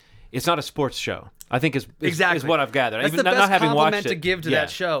 again, it's not a sports show. I think is what I've gathered. That's Even the best not having compliment watched it. to give to Yeah. that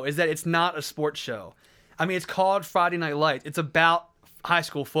show is that it's not a sports show. I mean, it's called Friday Night Lights. It's about high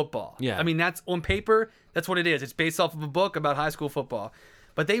school football. Yeah. I mean, that's on paper, that's what it is. It's based off of a book about high school football.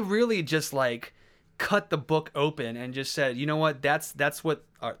 But they really just like cut the book open and just said, you know what, that's what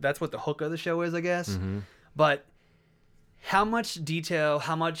the hook of the show is, I guess. But how much detail,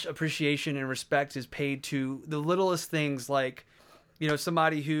 how much appreciation and respect is paid to the littlest things, like, you know,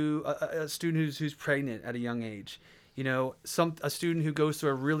 somebody a student who's pregnant at a young age, you know, a student who goes through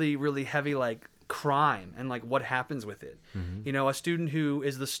a really, really heavy, like, crime and like what happens with it. You know, a student who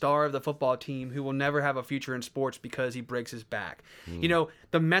is the star of the football team who will never have a future in sports because he breaks his back. You know,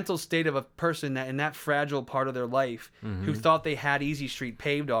 the mental state of a person that in that fragile part of their life who thought they had Easy Street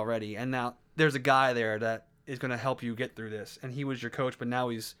paved already, and now there's a guy there that is going to help you get through this, and he was your coach, but now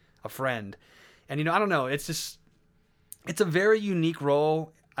he's a friend. And, you know, I don't know, it's a very unique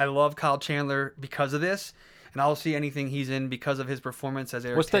role. I love Kyle Chandler because of this, and I'll see anything he's in because of his performance as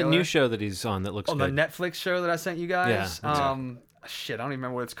Eric What's Taylor. that new show that he's on that looks On good? the Netflix show that I sent you guys? Yeah. Shit, I don't even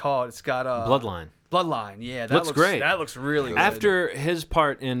remember what it's called. It's got Bloodline. Bloodline, yeah. That Looks great. That looks really good. After his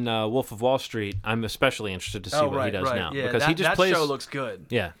part in Wolf of Wall Street, I'm especially interested to see what he does now. Yeah, because he just that plays. show looks good.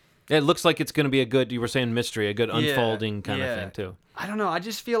 Yeah. It looks like it's going to be a good, you were saying mystery, a good unfolding kind of thing, too. I don't know. I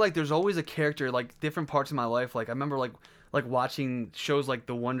just feel like there's always a character, like different parts of my life. Like I remember like watching shows like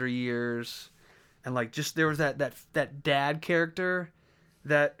The Wonder Years, and like just there was that dad character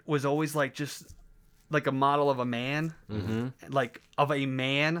that was always like just like a model of a man, like of a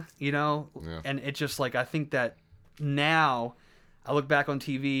man, you know? Yeah. And it just like, I think that now I look back on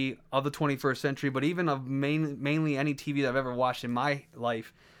TV of the 21st century, but even of mainly any TV that I've ever watched in my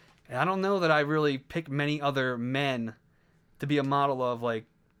life, and I don't know that I really pick many other men to be a model of, like,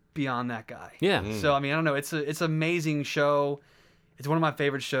 beyond that guy. Yeah. So I mean, I don't know. It's an amazing show. It's one of my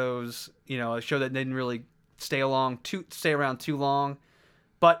favorite shows. You know, a show that didn't really stay around too long.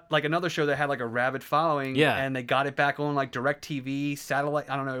 But like another show that had like a rabid following, Yeah. and they got it back on like DirecTV, satellite.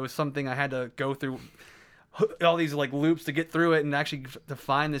 I don't know. It was something I had to go through all these like loops to get through it and actually to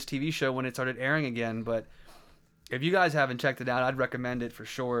find this TV show when it started airing again. But if you guys haven't checked it out, I'd recommend it for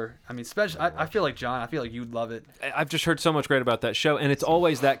sure. I mean, especially I feel like John. I feel like you'd love it. I've just heard so much great about that show, and it's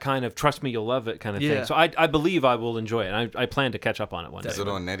always that kind of trust me, you'll love it kind of Yeah. thing. So I believe I will enjoy it. And I plan to catch up on it one day. Is it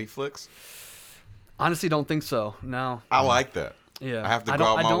on Netflix? Honestly, don't think so. No. I like that. Yeah, I have to I go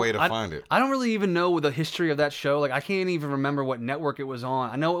don't- out I my don't- way to I- find it. I don't really even know the history of that show. Like, I can't even remember what network it was on.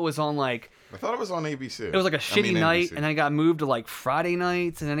 I know it was on like I thought it was on ABC. it was like a shitty night, and then it got moved to like Friday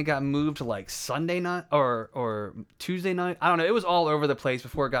nights, and then it got moved to like Sunday night or Tuesday night. I don't know. It was all over the place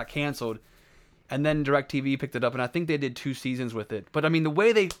before it got canceled, and then DirecTV picked it up, and I think they did 2 seasons with it. But I mean, the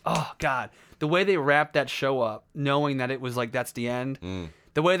way they wrapped that show up, knowing that it was like that's the end.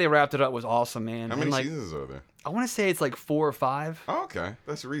 The way they wrapped it up was awesome, man. How And, many like, seasons are there? I want to say it's like 4 or 5. Oh, okay,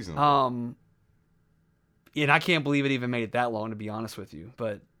 that's reasonable. And I can't believe it even made it that long, to be honest with you.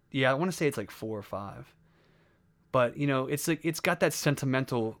 But yeah, I want to say it's like 4 or 5. But you know, it's like it's got that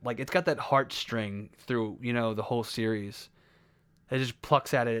sentimental, like it's got that heartstring through, you know, the whole series. It just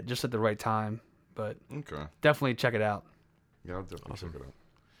plucks at it just at the right time. But Okay. definitely check it out. Yeah, I'll definitely check it out.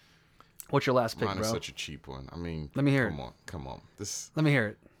 What's your last pick, Mine bro? is such a cheap one. I mean, Let me hear it. Come on. This Let me hear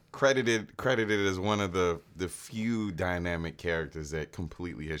it. credited as one of the few dynamic characters that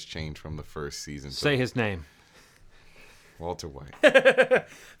completely has changed from the first season. Say his name. Walter White.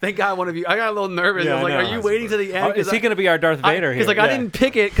 Thank God one of you. I got a little nervous. Yeah, I was like, I know. are you waiting to the end? Is he going to be our Darth Vader here? Because like I Yeah. didn't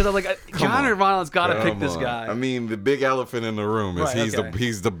pick it because I'm like John on. Ronald's got to pick Come this on. guy. I mean, the big elephant in the room is Right, he's okay.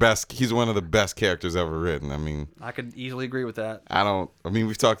 he's the best. He's one of the best characters ever written. I mean, I could easily agree with that.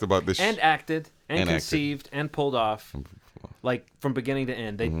 we've talked about this. And acted, and And acted. conceived, and pulled off, like from beginning to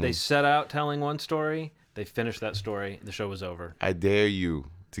end. They set out telling one story, they finished that story, the show was over. I dare you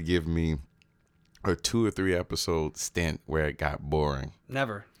to give me a 2 or 3 episode stint where it got boring.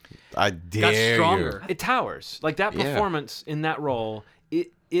 Never. I dare stronger. you. It towers. Like that Yeah. performance in that role,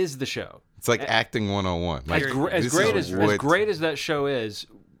 it is the show. It's like acting 101. Like, As this great is as what- great as that show is,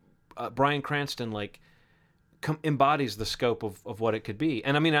 Bryan Cranston like embodies the scope of what it could be.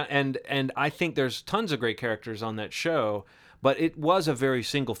 And I mean, and I think there's tons of great characters on that show, but it was a very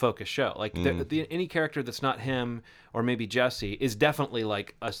single focus show. Like any character that's not him or maybe Jesse is definitely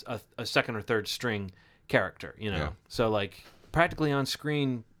like a second or third string character, you know. Yeah. So like practically on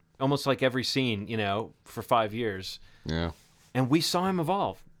screen, almost like every scene, you know, for 5 years, Yeah. and we saw him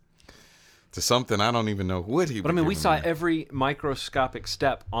evolve. To something I don't even know what he. But I mean, we became saw in. every microscopic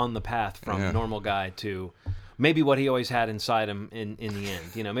step on the path from Yeah. normal guy to maybe what he always had inside him in the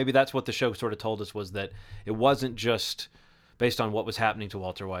end. You know, maybe that's what the show sort of told us, was that it wasn't just based on what was happening to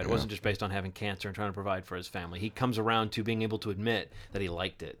Walter White. It wasn't just based on having cancer and trying to provide for his family. He comes around to being able to admit that he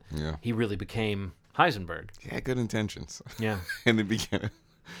liked it. Yeah. He really became Heisenberg. He had good intentions. Yeah. In the beginning.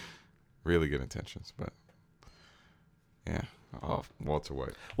 Really good intentions, but yeah. Oh, Walter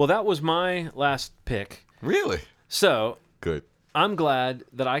White. Well, that was my last pick. Really? So Good. I'm glad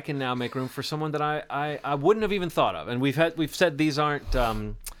that I can now make room for someone that I wouldn't have even thought of. And we've said these aren't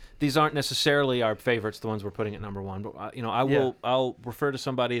necessarily our favorites, the ones we're putting at number one. But I'll refer to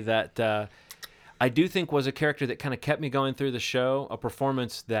somebody that I do think was a character that kind of kept me going through the show, a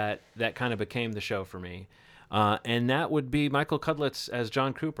performance that kind of became the show for me, and that would be Michael Cudlitz as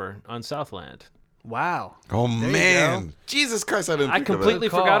John Cooper on Southland. Wow. Oh you man. go. Jesus Christ, I didn't I think of that. completely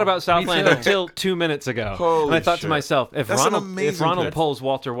Good call. forgot about Me Southland too. until 2 minutes ago. Holy and I thought to shit. myself, if That's an Ronald amazing pick. pulls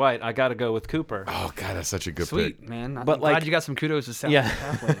Walter White, I got to go with Cooper. Oh god, that's such a good Sweet, pick. man. I'm But, glad like- you got some kudos to South. Yeah.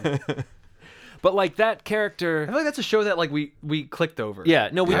 Southland. But like that I character, feel like that's a show that like we clicked over. yeah,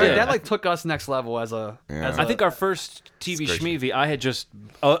 no, we Yeah. did. That like took us next level as a. Yeah. As I think our first TV It's great. Schmeevy, I had just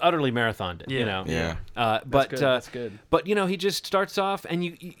utterly marathoned it. You Yeah. know. Yeah. But good, that's good. But you know, he just starts off, and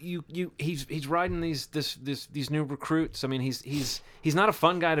he's riding these new recruits. I mean, he's not a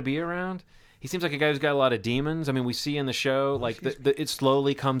fun guy to be around. He seems like a guy who's got a lot of demons. I mean, we see in the show like it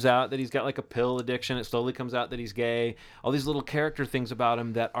slowly comes out that he's got like a pill addiction. It slowly comes out that he's gay. All these little character things about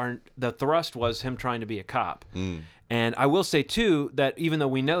him that aren't. The thrust was him trying to be a cop. And I will say too that even though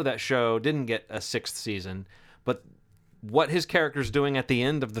we know that show didn't get a 6th season, but what his character's doing at the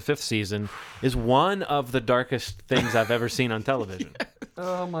end of the 5th season is one of the darkest things I've ever seen on television.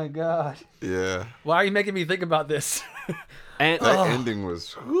 Oh my god. Yeah. Why are you making me think about this? And That ending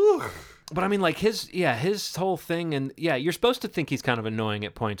was whew. but I mean, like his whole thing, and yeah, you're supposed to think he's kind of annoying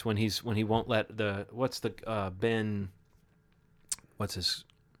at points when he won't let Ben. What's his?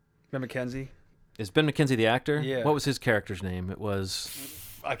 Ben McKenzie. Is Ben McKenzie the actor? Yeah. What was his character's name? It was.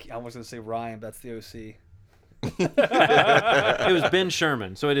 I was gonna say Ryan. But that's the OC. It was Ben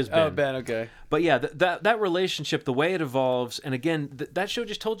Sherman. So it is Ben. Oh, Ben. Okay. But yeah, that relationship, the way it evolves, and again, that show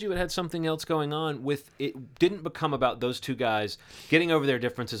just told you it had something else going on. With it didn't become about those two guys getting over their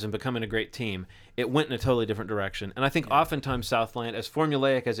differences and becoming a great team. It went in a totally different direction. And I think oftentimes Southland, as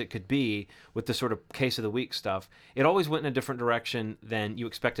formulaic as it could be with the sort of case of the week stuff, it always went in a different direction than you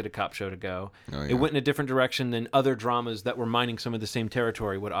expected a cop show to go. Oh, yeah. It went in a different direction than other dramas that were mining some of the same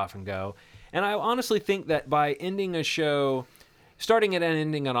territory would often go. And I honestly think that by ending a show, starting it and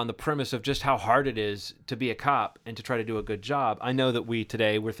ending it on the premise of just how hard it is to be a cop and to try to do a good job. I know that we're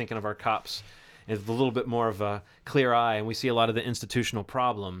thinking of our cops with a little bit more of a clear eye, and we see a lot of the institutional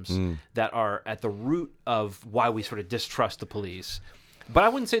problems that are at the root of why we sort of distrust the police. But I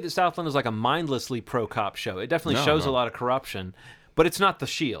wouldn't say that Southland is like a mindlessly pro-cop show. It definitely shows no. a lot of corruption, but it's not the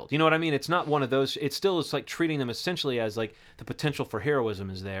Shield. You know what I mean? It's not one of those. It's like treating them essentially as like the potential for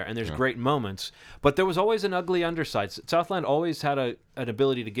heroism is there, and there's great moments. But there was always an ugly underside. Southland always had an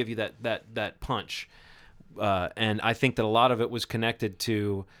ability to give you that punch, and I think that a lot of it was connected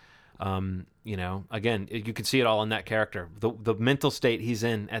to. Again, you can see it all in that character. The mental state he's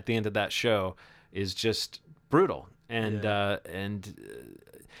in at the end of that show is just brutal, and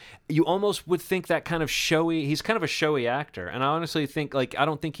you almost would think that kind of showy. He's kind of a showy actor, and I honestly think I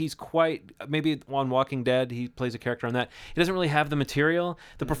don't think he's quite. Maybe on Walking Dead he plays a character on that. He doesn't really have the material.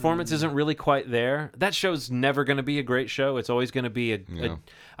 The performance isn't really quite there. That show's never going to be a great show. It's always going to be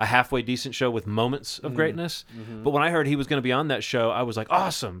a halfway decent show with moments of greatness. But when I heard he was going to be on that show, I was like,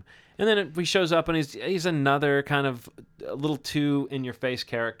 awesome. And then he shows up and he's another kind of a little too in your face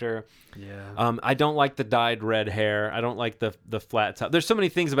character. Yeah. I don't like the dyed red hair. I don't like the flat top. There's so many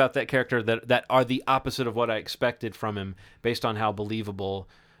things about that character that are the opposite of what I expected from him based on how believable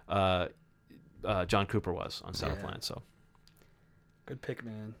John Cooper was on Southland. So good pick,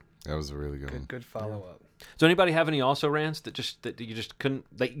 man. That was a really good one. Good follow up. So anybody have any also rants that you just couldn't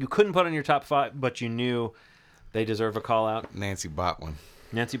put on your top 5, but you knew they deserve a call out? Nancy Botwin.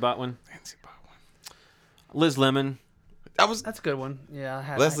 Nancy Botwin. Nancy Botwin. Liz Lemon. That's a good one.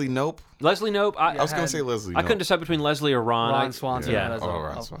 Yeah. Leslie Knope. Leslie Knope. I was going to say Leslie Knope. I couldn't decide between Leslie or Ron. Ron Swanson. Yeah.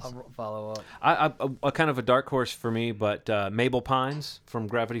 Ron Swanson. I'll follow up. A kind of a dark horse for me, but Mabel Pines from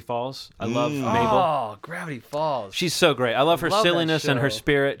Gravity Falls. I love Mabel. Oh, Gravity Falls. She's so great. I love her silliness and her show.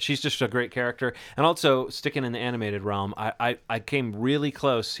 spirit. She's just a great character. And also, sticking in the animated realm, I came really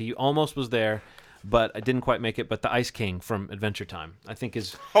close. He almost was there, but I didn't quite make it. But the Ice King from Adventure Time, I think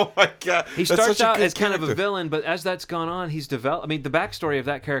is... Oh, my God. He That's starts such a out good as kind of a character. villain, but as that's gone on, he's developed... I mean, the backstory of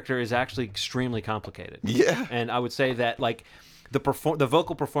that character is actually extremely complicated. Yeah. And I would say that, like, the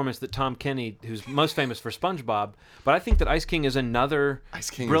vocal performance that Tom Kenny, who's most famous for SpongeBob, but I think that Ice King is another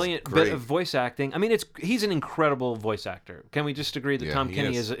brilliant bit of voice acting. I mean, he's an incredible voice actor. Can we just agree that Tom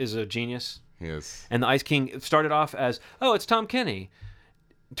Kenny is a genius? Yes. And the Ice King started off as, oh, it's Tom Kenny.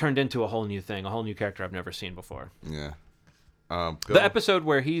 Turned into a whole new thing, a whole new character I've never seen before. Yeah. The episode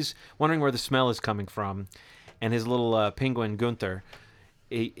where he's wondering where the smell is coming from, and his little penguin Gunther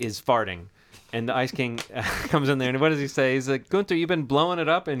is farting, and the Ice King comes in there, and what does he say? He's like, Gunther, you've been blowing it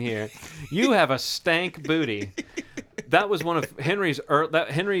up in here. You have a stank booty. That was one of Henry's...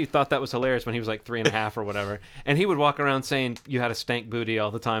 Henry thought that was hilarious when he was like 3.5 or whatever. And he would walk around saying, you had a stank booty all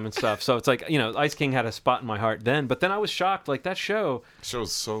the time and stuff. So it's like, Ice King had a spot in my heart then. But then I was shocked. Like, that show's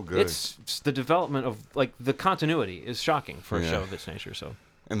so good. It's the development of, like, the continuity is shocking for a show of this nature. So.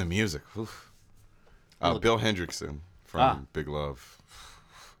 And the music. Oof. Bill Hendrickson from Big Love.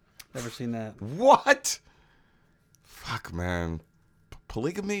 Never seen that. What? Fuck, man.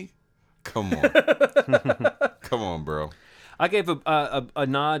 Polygamy? Come on. Come on, bro. I gave a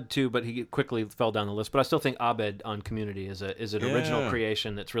nod to, but he quickly fell down the list. But I still think Abed on Community is an original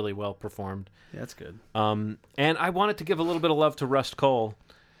creation that's really well performed. Yeah, that's good. And I wanted to give a little bit of love to Rust Cole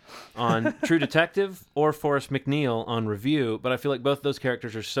on True Detective or Forrest McNeil on Review, but I feel like both those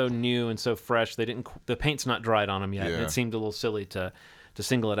characters are so new and so fresh. The paint's not dried on them yet. Yeah. And it seemed a little silly to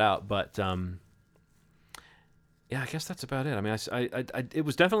single it out, but yeah, I guess that's about it. I mean, it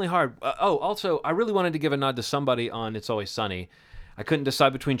was definitely hard. Also, I really wanted to give a nod to somebody on It's Always Sunny. I couldn't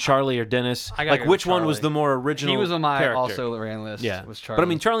decide between Charlie or Dennis. Like, which one was the more original? He was on my character. also ran list. Yeah, was Charlie. But I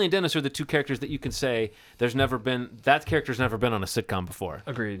mean, Charlie and Dennis are the two characters that you can say that character's never been on a sitcom before.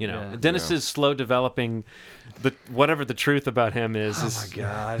 Agreed. Yeah. Dennis's slow developing, whatever the truth about him is. Oh my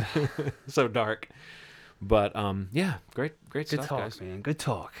God, so dark. But yeah, great good stuff, talk, guys. man. Good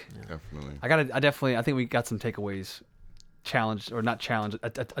talk. Yeah. Definitely. I think we got some takeaways. Challenged or not challenged?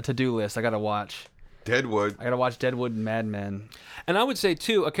 A to-do list. I gotta watch. Deadwood. I gotta watch Deadwood and Mad Men. And I would say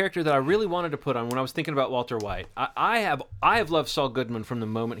too, a character that I really wanted to put on when I was thinking about Walter White. I have loved Saul Goodman from the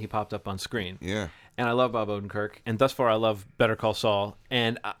moment he popped up on screen. Yeah. And I love Bob Odenkirk, and thus far I love Better Call Saul.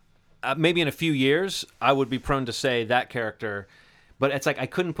 And maybe in a few years I would be prone to say that character. But it's like I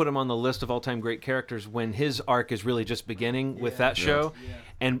couldn't put him on the list of all-time great characters when his arc is really just beginning with that show,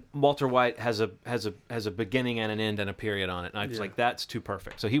 and Walter White has a beginning and an end and a period on it. And I was like, that's too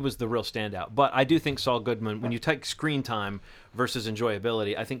perfect. So he was the real standout. But I do think Saul Goodman, when you take screen time versus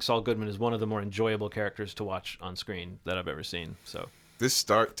enjoyability, I think Saul Goodman is one of the more enjoyable characters to watch on screen that I've ever seen. So this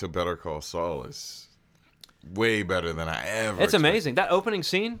start to Better Call Saul is way better than I ever. It's amazing. That opening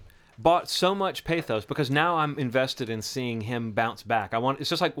scene bought so much pathos because now I'm invested in seeing him bounce back.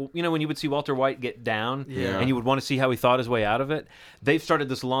 It's just like, when you would see Walter White get down and you would want to see how he thought his way out of it. They've started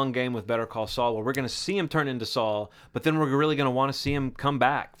this long game with Better Call Saul where we're going to see him turn into Saul, but then we're really going to want to see him come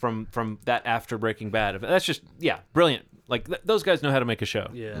back from that after Breaking Bad. That's just, brilliant. Like those guys know how to make a show.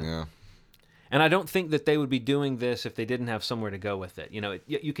 Yeah. And I don't think that they would be doing this if they didn't have somewhere to go with it. You know,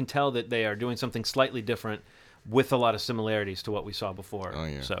 you can tell that they are doing something slightly different with a lot of similarities to what we saw before. Oh,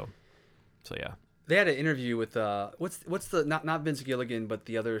 yeah. So yeah. They had an interview with what's the not Vince Gilligan, but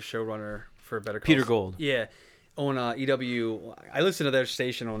the other showrunner for Better Call Peter Gould. Yeah, on EW. I listened to their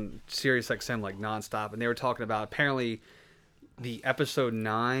station on Sirius XM like nonstop, and they were talking about apparently the episode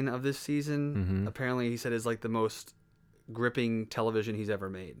 9 of this season. Apparently, he said is like the most gripping television he's ever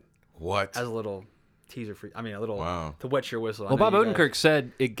made. What? As a little teaser for, a little Wow. to wet your whistle. I Well, know Bob you guys- Odenkirk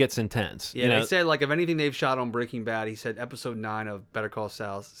said it gets intense. Yeah, you know? they said like of anything they've shot on Breaking Bad, he said episode 9 of Better Call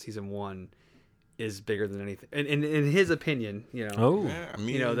Saul season 1 is bigger than anything. In his opinion, you know. Oh. Yeah, I mean,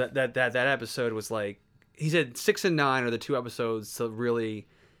 You know that episode was like, he said 6 and 9 are the 2 episodes to really,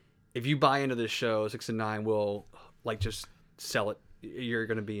 if you buy into this show, 6 and 9 will like just sell it. You're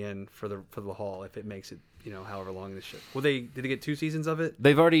going to be in for the haul if it makes it, you know, however long this show. Well, did they get 2 seasons of it?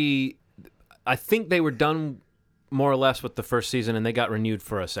 They've already, I think they were done more or less with the first season, and they got renewed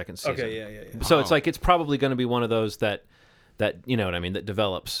for a second season. Okay, yeah. So it's like it's probably going to be one of those that you know what I mean, that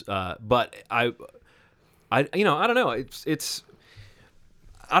develops. But I don't know. It's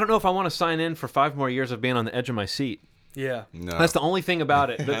I don't know if I want to sign in for 5 more years of being on the edge of my seat. Yeah. no. That's the only thing about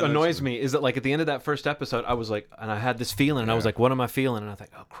it that That's annoys true. me is that like at the end of that first episode, I was like, and I had this feeling, and I was like, what am I feeling? And I was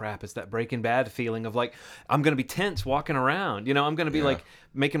like, oh crap, it's that Breaking Bad feeling of like I'm gonna be tense walking around. You know, I'm gonna be like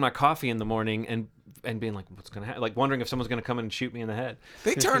making my coffee in the morning and being like, what's gonna happen? Like wondering if someone's gonna come in and shoot me in the head.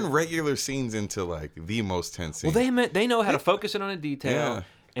 They turn regular scenes into like the most tense Well, scenes. they know how to focus in on a detail. Yeah.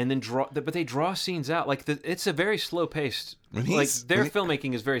 And then but they draw scenes out like it's a very slow paced. When Like he's- their when he-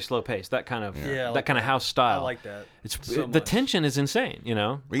 filmmaking is very slow paced. That kind of Yeah, I that like kind of that. house style. I like that. It's so the much. tension is insane. You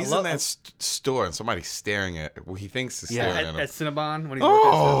know. When he's love- in that store and somebody's staring at, well, he thinks is staring At at him. Cinnabon when he's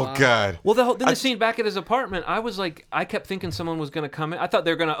Oh working at Cinnabon. God! Well, then the scene back at his apartment, I was like, I kept thinking someone was going to come in. I thought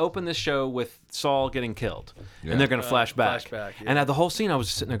they were going to open this show with Saul getting killed, Yeah. and they're going to flash back. flashback, yeah. And the whole scene, I was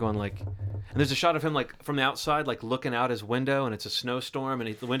sitting there going like, and there's a shot of him like from the outside, like looking out his window, and it's a snowstorm,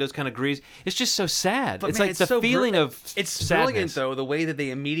 and the window's kind of greasy. It's just so sad. But It's man, like the so feeling of it's sadness. brilliant though the way that they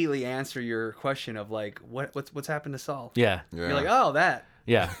immediately answer your question of like what's happened to Saul. Yeah, Yeah. You're like, oh, that.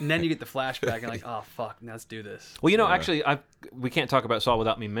 yeah. And then you get the flashback and like, oh fuck, now let's do this. Well, you know, actually, we can't talk about Saul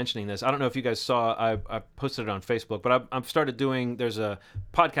without me mentioning this. I don't know if you guys saw. I posted it on Facebook, but I've started doing. There's a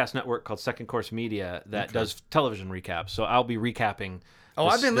podcast network called Second Course Media that does television recaps. So I'll be recapping. Oh,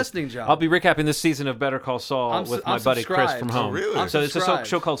 I've been listening, John. I'll be recapping this season of Better Call Saul with my I'm buddy Chris subscribed. from Oh, home. really? I'm So it's a subscribed.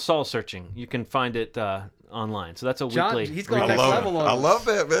 show called Saul Searching. You can find it online. So that's a John, weekly. he's going I next love, level on I us. love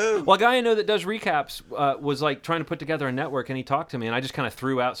that, man. Well, a guy I know that does recaps was like trying to put together a network, and he talked to me, and I just kind of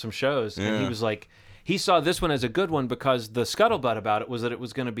threw out some shows, and he Yeah. was like, he saw this one as a good one because the scuttlebutt about it was that it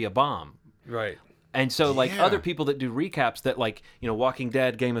was going to be a bomb. Right. And so, like Yeah. other people that do recaps, that like Walking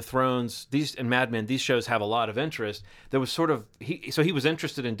Dead, Game of Thrones, and Mad Men, these shows have a lot of interest. There was sort of he was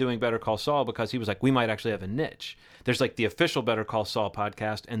interested in doing Better Call Saul because he was like, we might actually have a niche. There's like the official Better Call Saul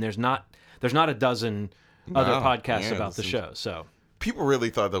podcast, and there's not a dozen other Wow. podcasts Yeah, about the this is- show. So People really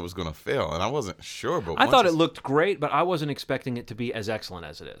thought that was going to fail, and I wasn't sure. But I once thought it it's- looked great, but I wasn't expecting it to be as excellent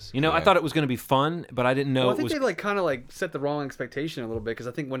as it is. I Yeah. thought it was going to be fun, but I didn't know Well, I it think was. they like kind of like set the wrong expectation a little bit because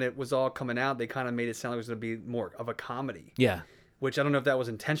I think when it was all coming out, they kind of made it sound like it was going to be more of a comedy, Yeah. which I don't know if that was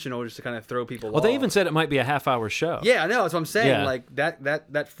intentional, just to kind of throw people. Well, they off. even said it might be a half-hour show. Yeah, I know. That's what I'm saying. Yeah. Like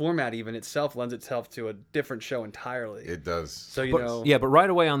that format even itself lends itself to a different show entirely. It does. So you But, know, yeah, but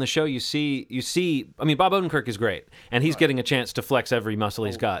right away on the show, you see. I mean, Bob Odenkirk is great, and he's getting a chance to flex every muscle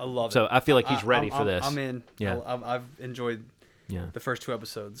he's got. I love so it. I feel like he's ready for this. I'm in. Yeah. I've enjoyed Yeah, the first 2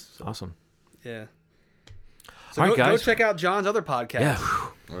 episodes. So, awesome. yeah. So All right, go guys. check out John's other podcast, Yeah,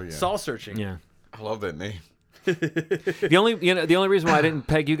 Oh yeah. Soul Searching. yeah. I love that name. The only reason why I didn't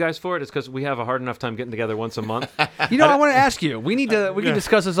peg you guys for it is because we have a hard enough time getting together once a month. You know, I want to ask you. We can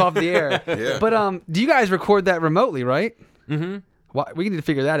discuss this off the air. Yeah. But do you guys record that remotely, right? Mm-hmm. We need to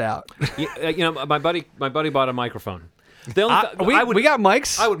figure that out. My buddy bought a microphone. The only We got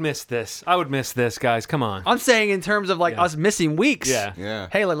mics. I would miss this. I would miss this, guys. Come on. I'm saying in terms of like us missing weeks. Yeah. Yeah.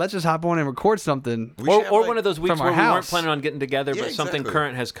 Hey, like let's just hop on and record something. We should have, Or like- one of those weeks from where our we weren't house. planning on getting together, Yeah, but something exactly.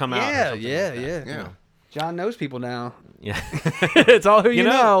 current has come out. or Yeah, something yeah, like that. yeah, Yeah. John knows people now. Yeah. It's all who you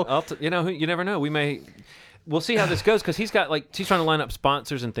know. You never know. We'll see how this goes because he's trying to line up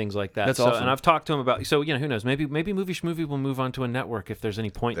sponsors and things like that. That's so, awesome. And I've talked to him about. So who knows? Maybe Movie Schmovie will move on to a network if there's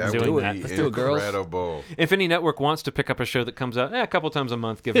any point That in doing would that. be Let's do it, girls. incredible. If any network wants to pick up a show that comes out a couple times a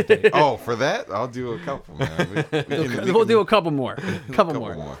month, give or take. Oh, for that, I'll do a couple, man. We We'll do a couple more. Couple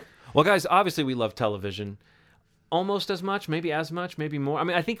more. Well, guys, obviously we love television. almost as much, maybe as much, maybe more. I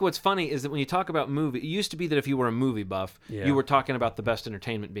mean, I think what's funny is that when you talk about movie, it used to be that if you were a movie buff, you were talking about the best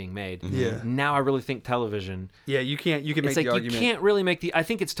entertainment being made. Yeah. Now I really think television. Yeah, you can make It's the like argument. you can't really make the. I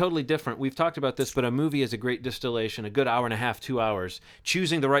think it's totally different. We've talked about this, but a movie is a great distillation. A good hour and a half, 2 hours.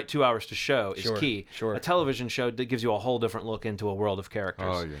 Choosing the right 2 hours to show is key. Sure. A television show that gives you a whole different look into a world of characters.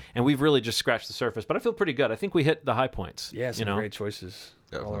 Oh, yeah. And we've really just scratched the surface. But I feel pretty good. I think we hit the high points. Yeah, some you know? great choices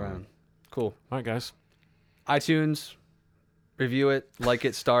all Definitely. around. Cool. All right, guys. iTunes, review it, like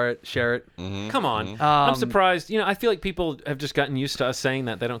it, star it, share it. Come on. I'm surprised. You know, I feel like people have just gotten used to us saying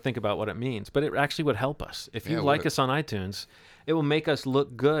that. They don't think about what it means. But it actually would help us. If you Yeah, like would. us on iTunes, it will make us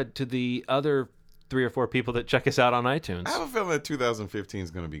look good to the other 3 or 4 people that check us out on iTunes. I have a feeling that 2015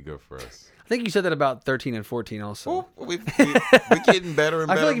 is going to be good for us. I think you said that about 13 and 14 also. We're getting better and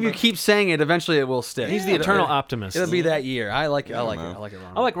I better. feel like if you and keep saying it, eventually it will stick. He's the eternal optimist. It'll be that year. I like it. I like it. man. I like it,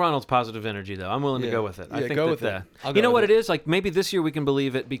 Ronald. I like Ronald's positive energy, though. I'm willing to Yeah. go with it. I Yeah, think go that, with it. I'll you go know with what it. it is? Like maybe this year we can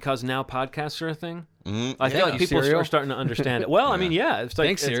believe it because now podcasts are a thing. I feel like people Serial? are starting to understand it. Well, I mean, yeah, it's like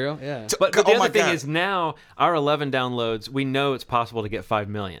Thanks, it's- Serial. Yeah. But Oh the my other thing God. is now our 11 downloads, we know it's possible to get 5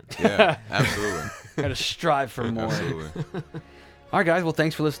 million. Yeah, absolutely. Got to strive for more. Absolutely. All right, guys. Well,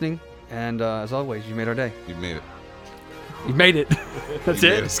 thanks for listening. And as always, you made our day. You made it. You made it. That's You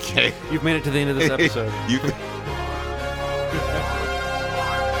it. made us, Kay. You've made it to the end of this episode. You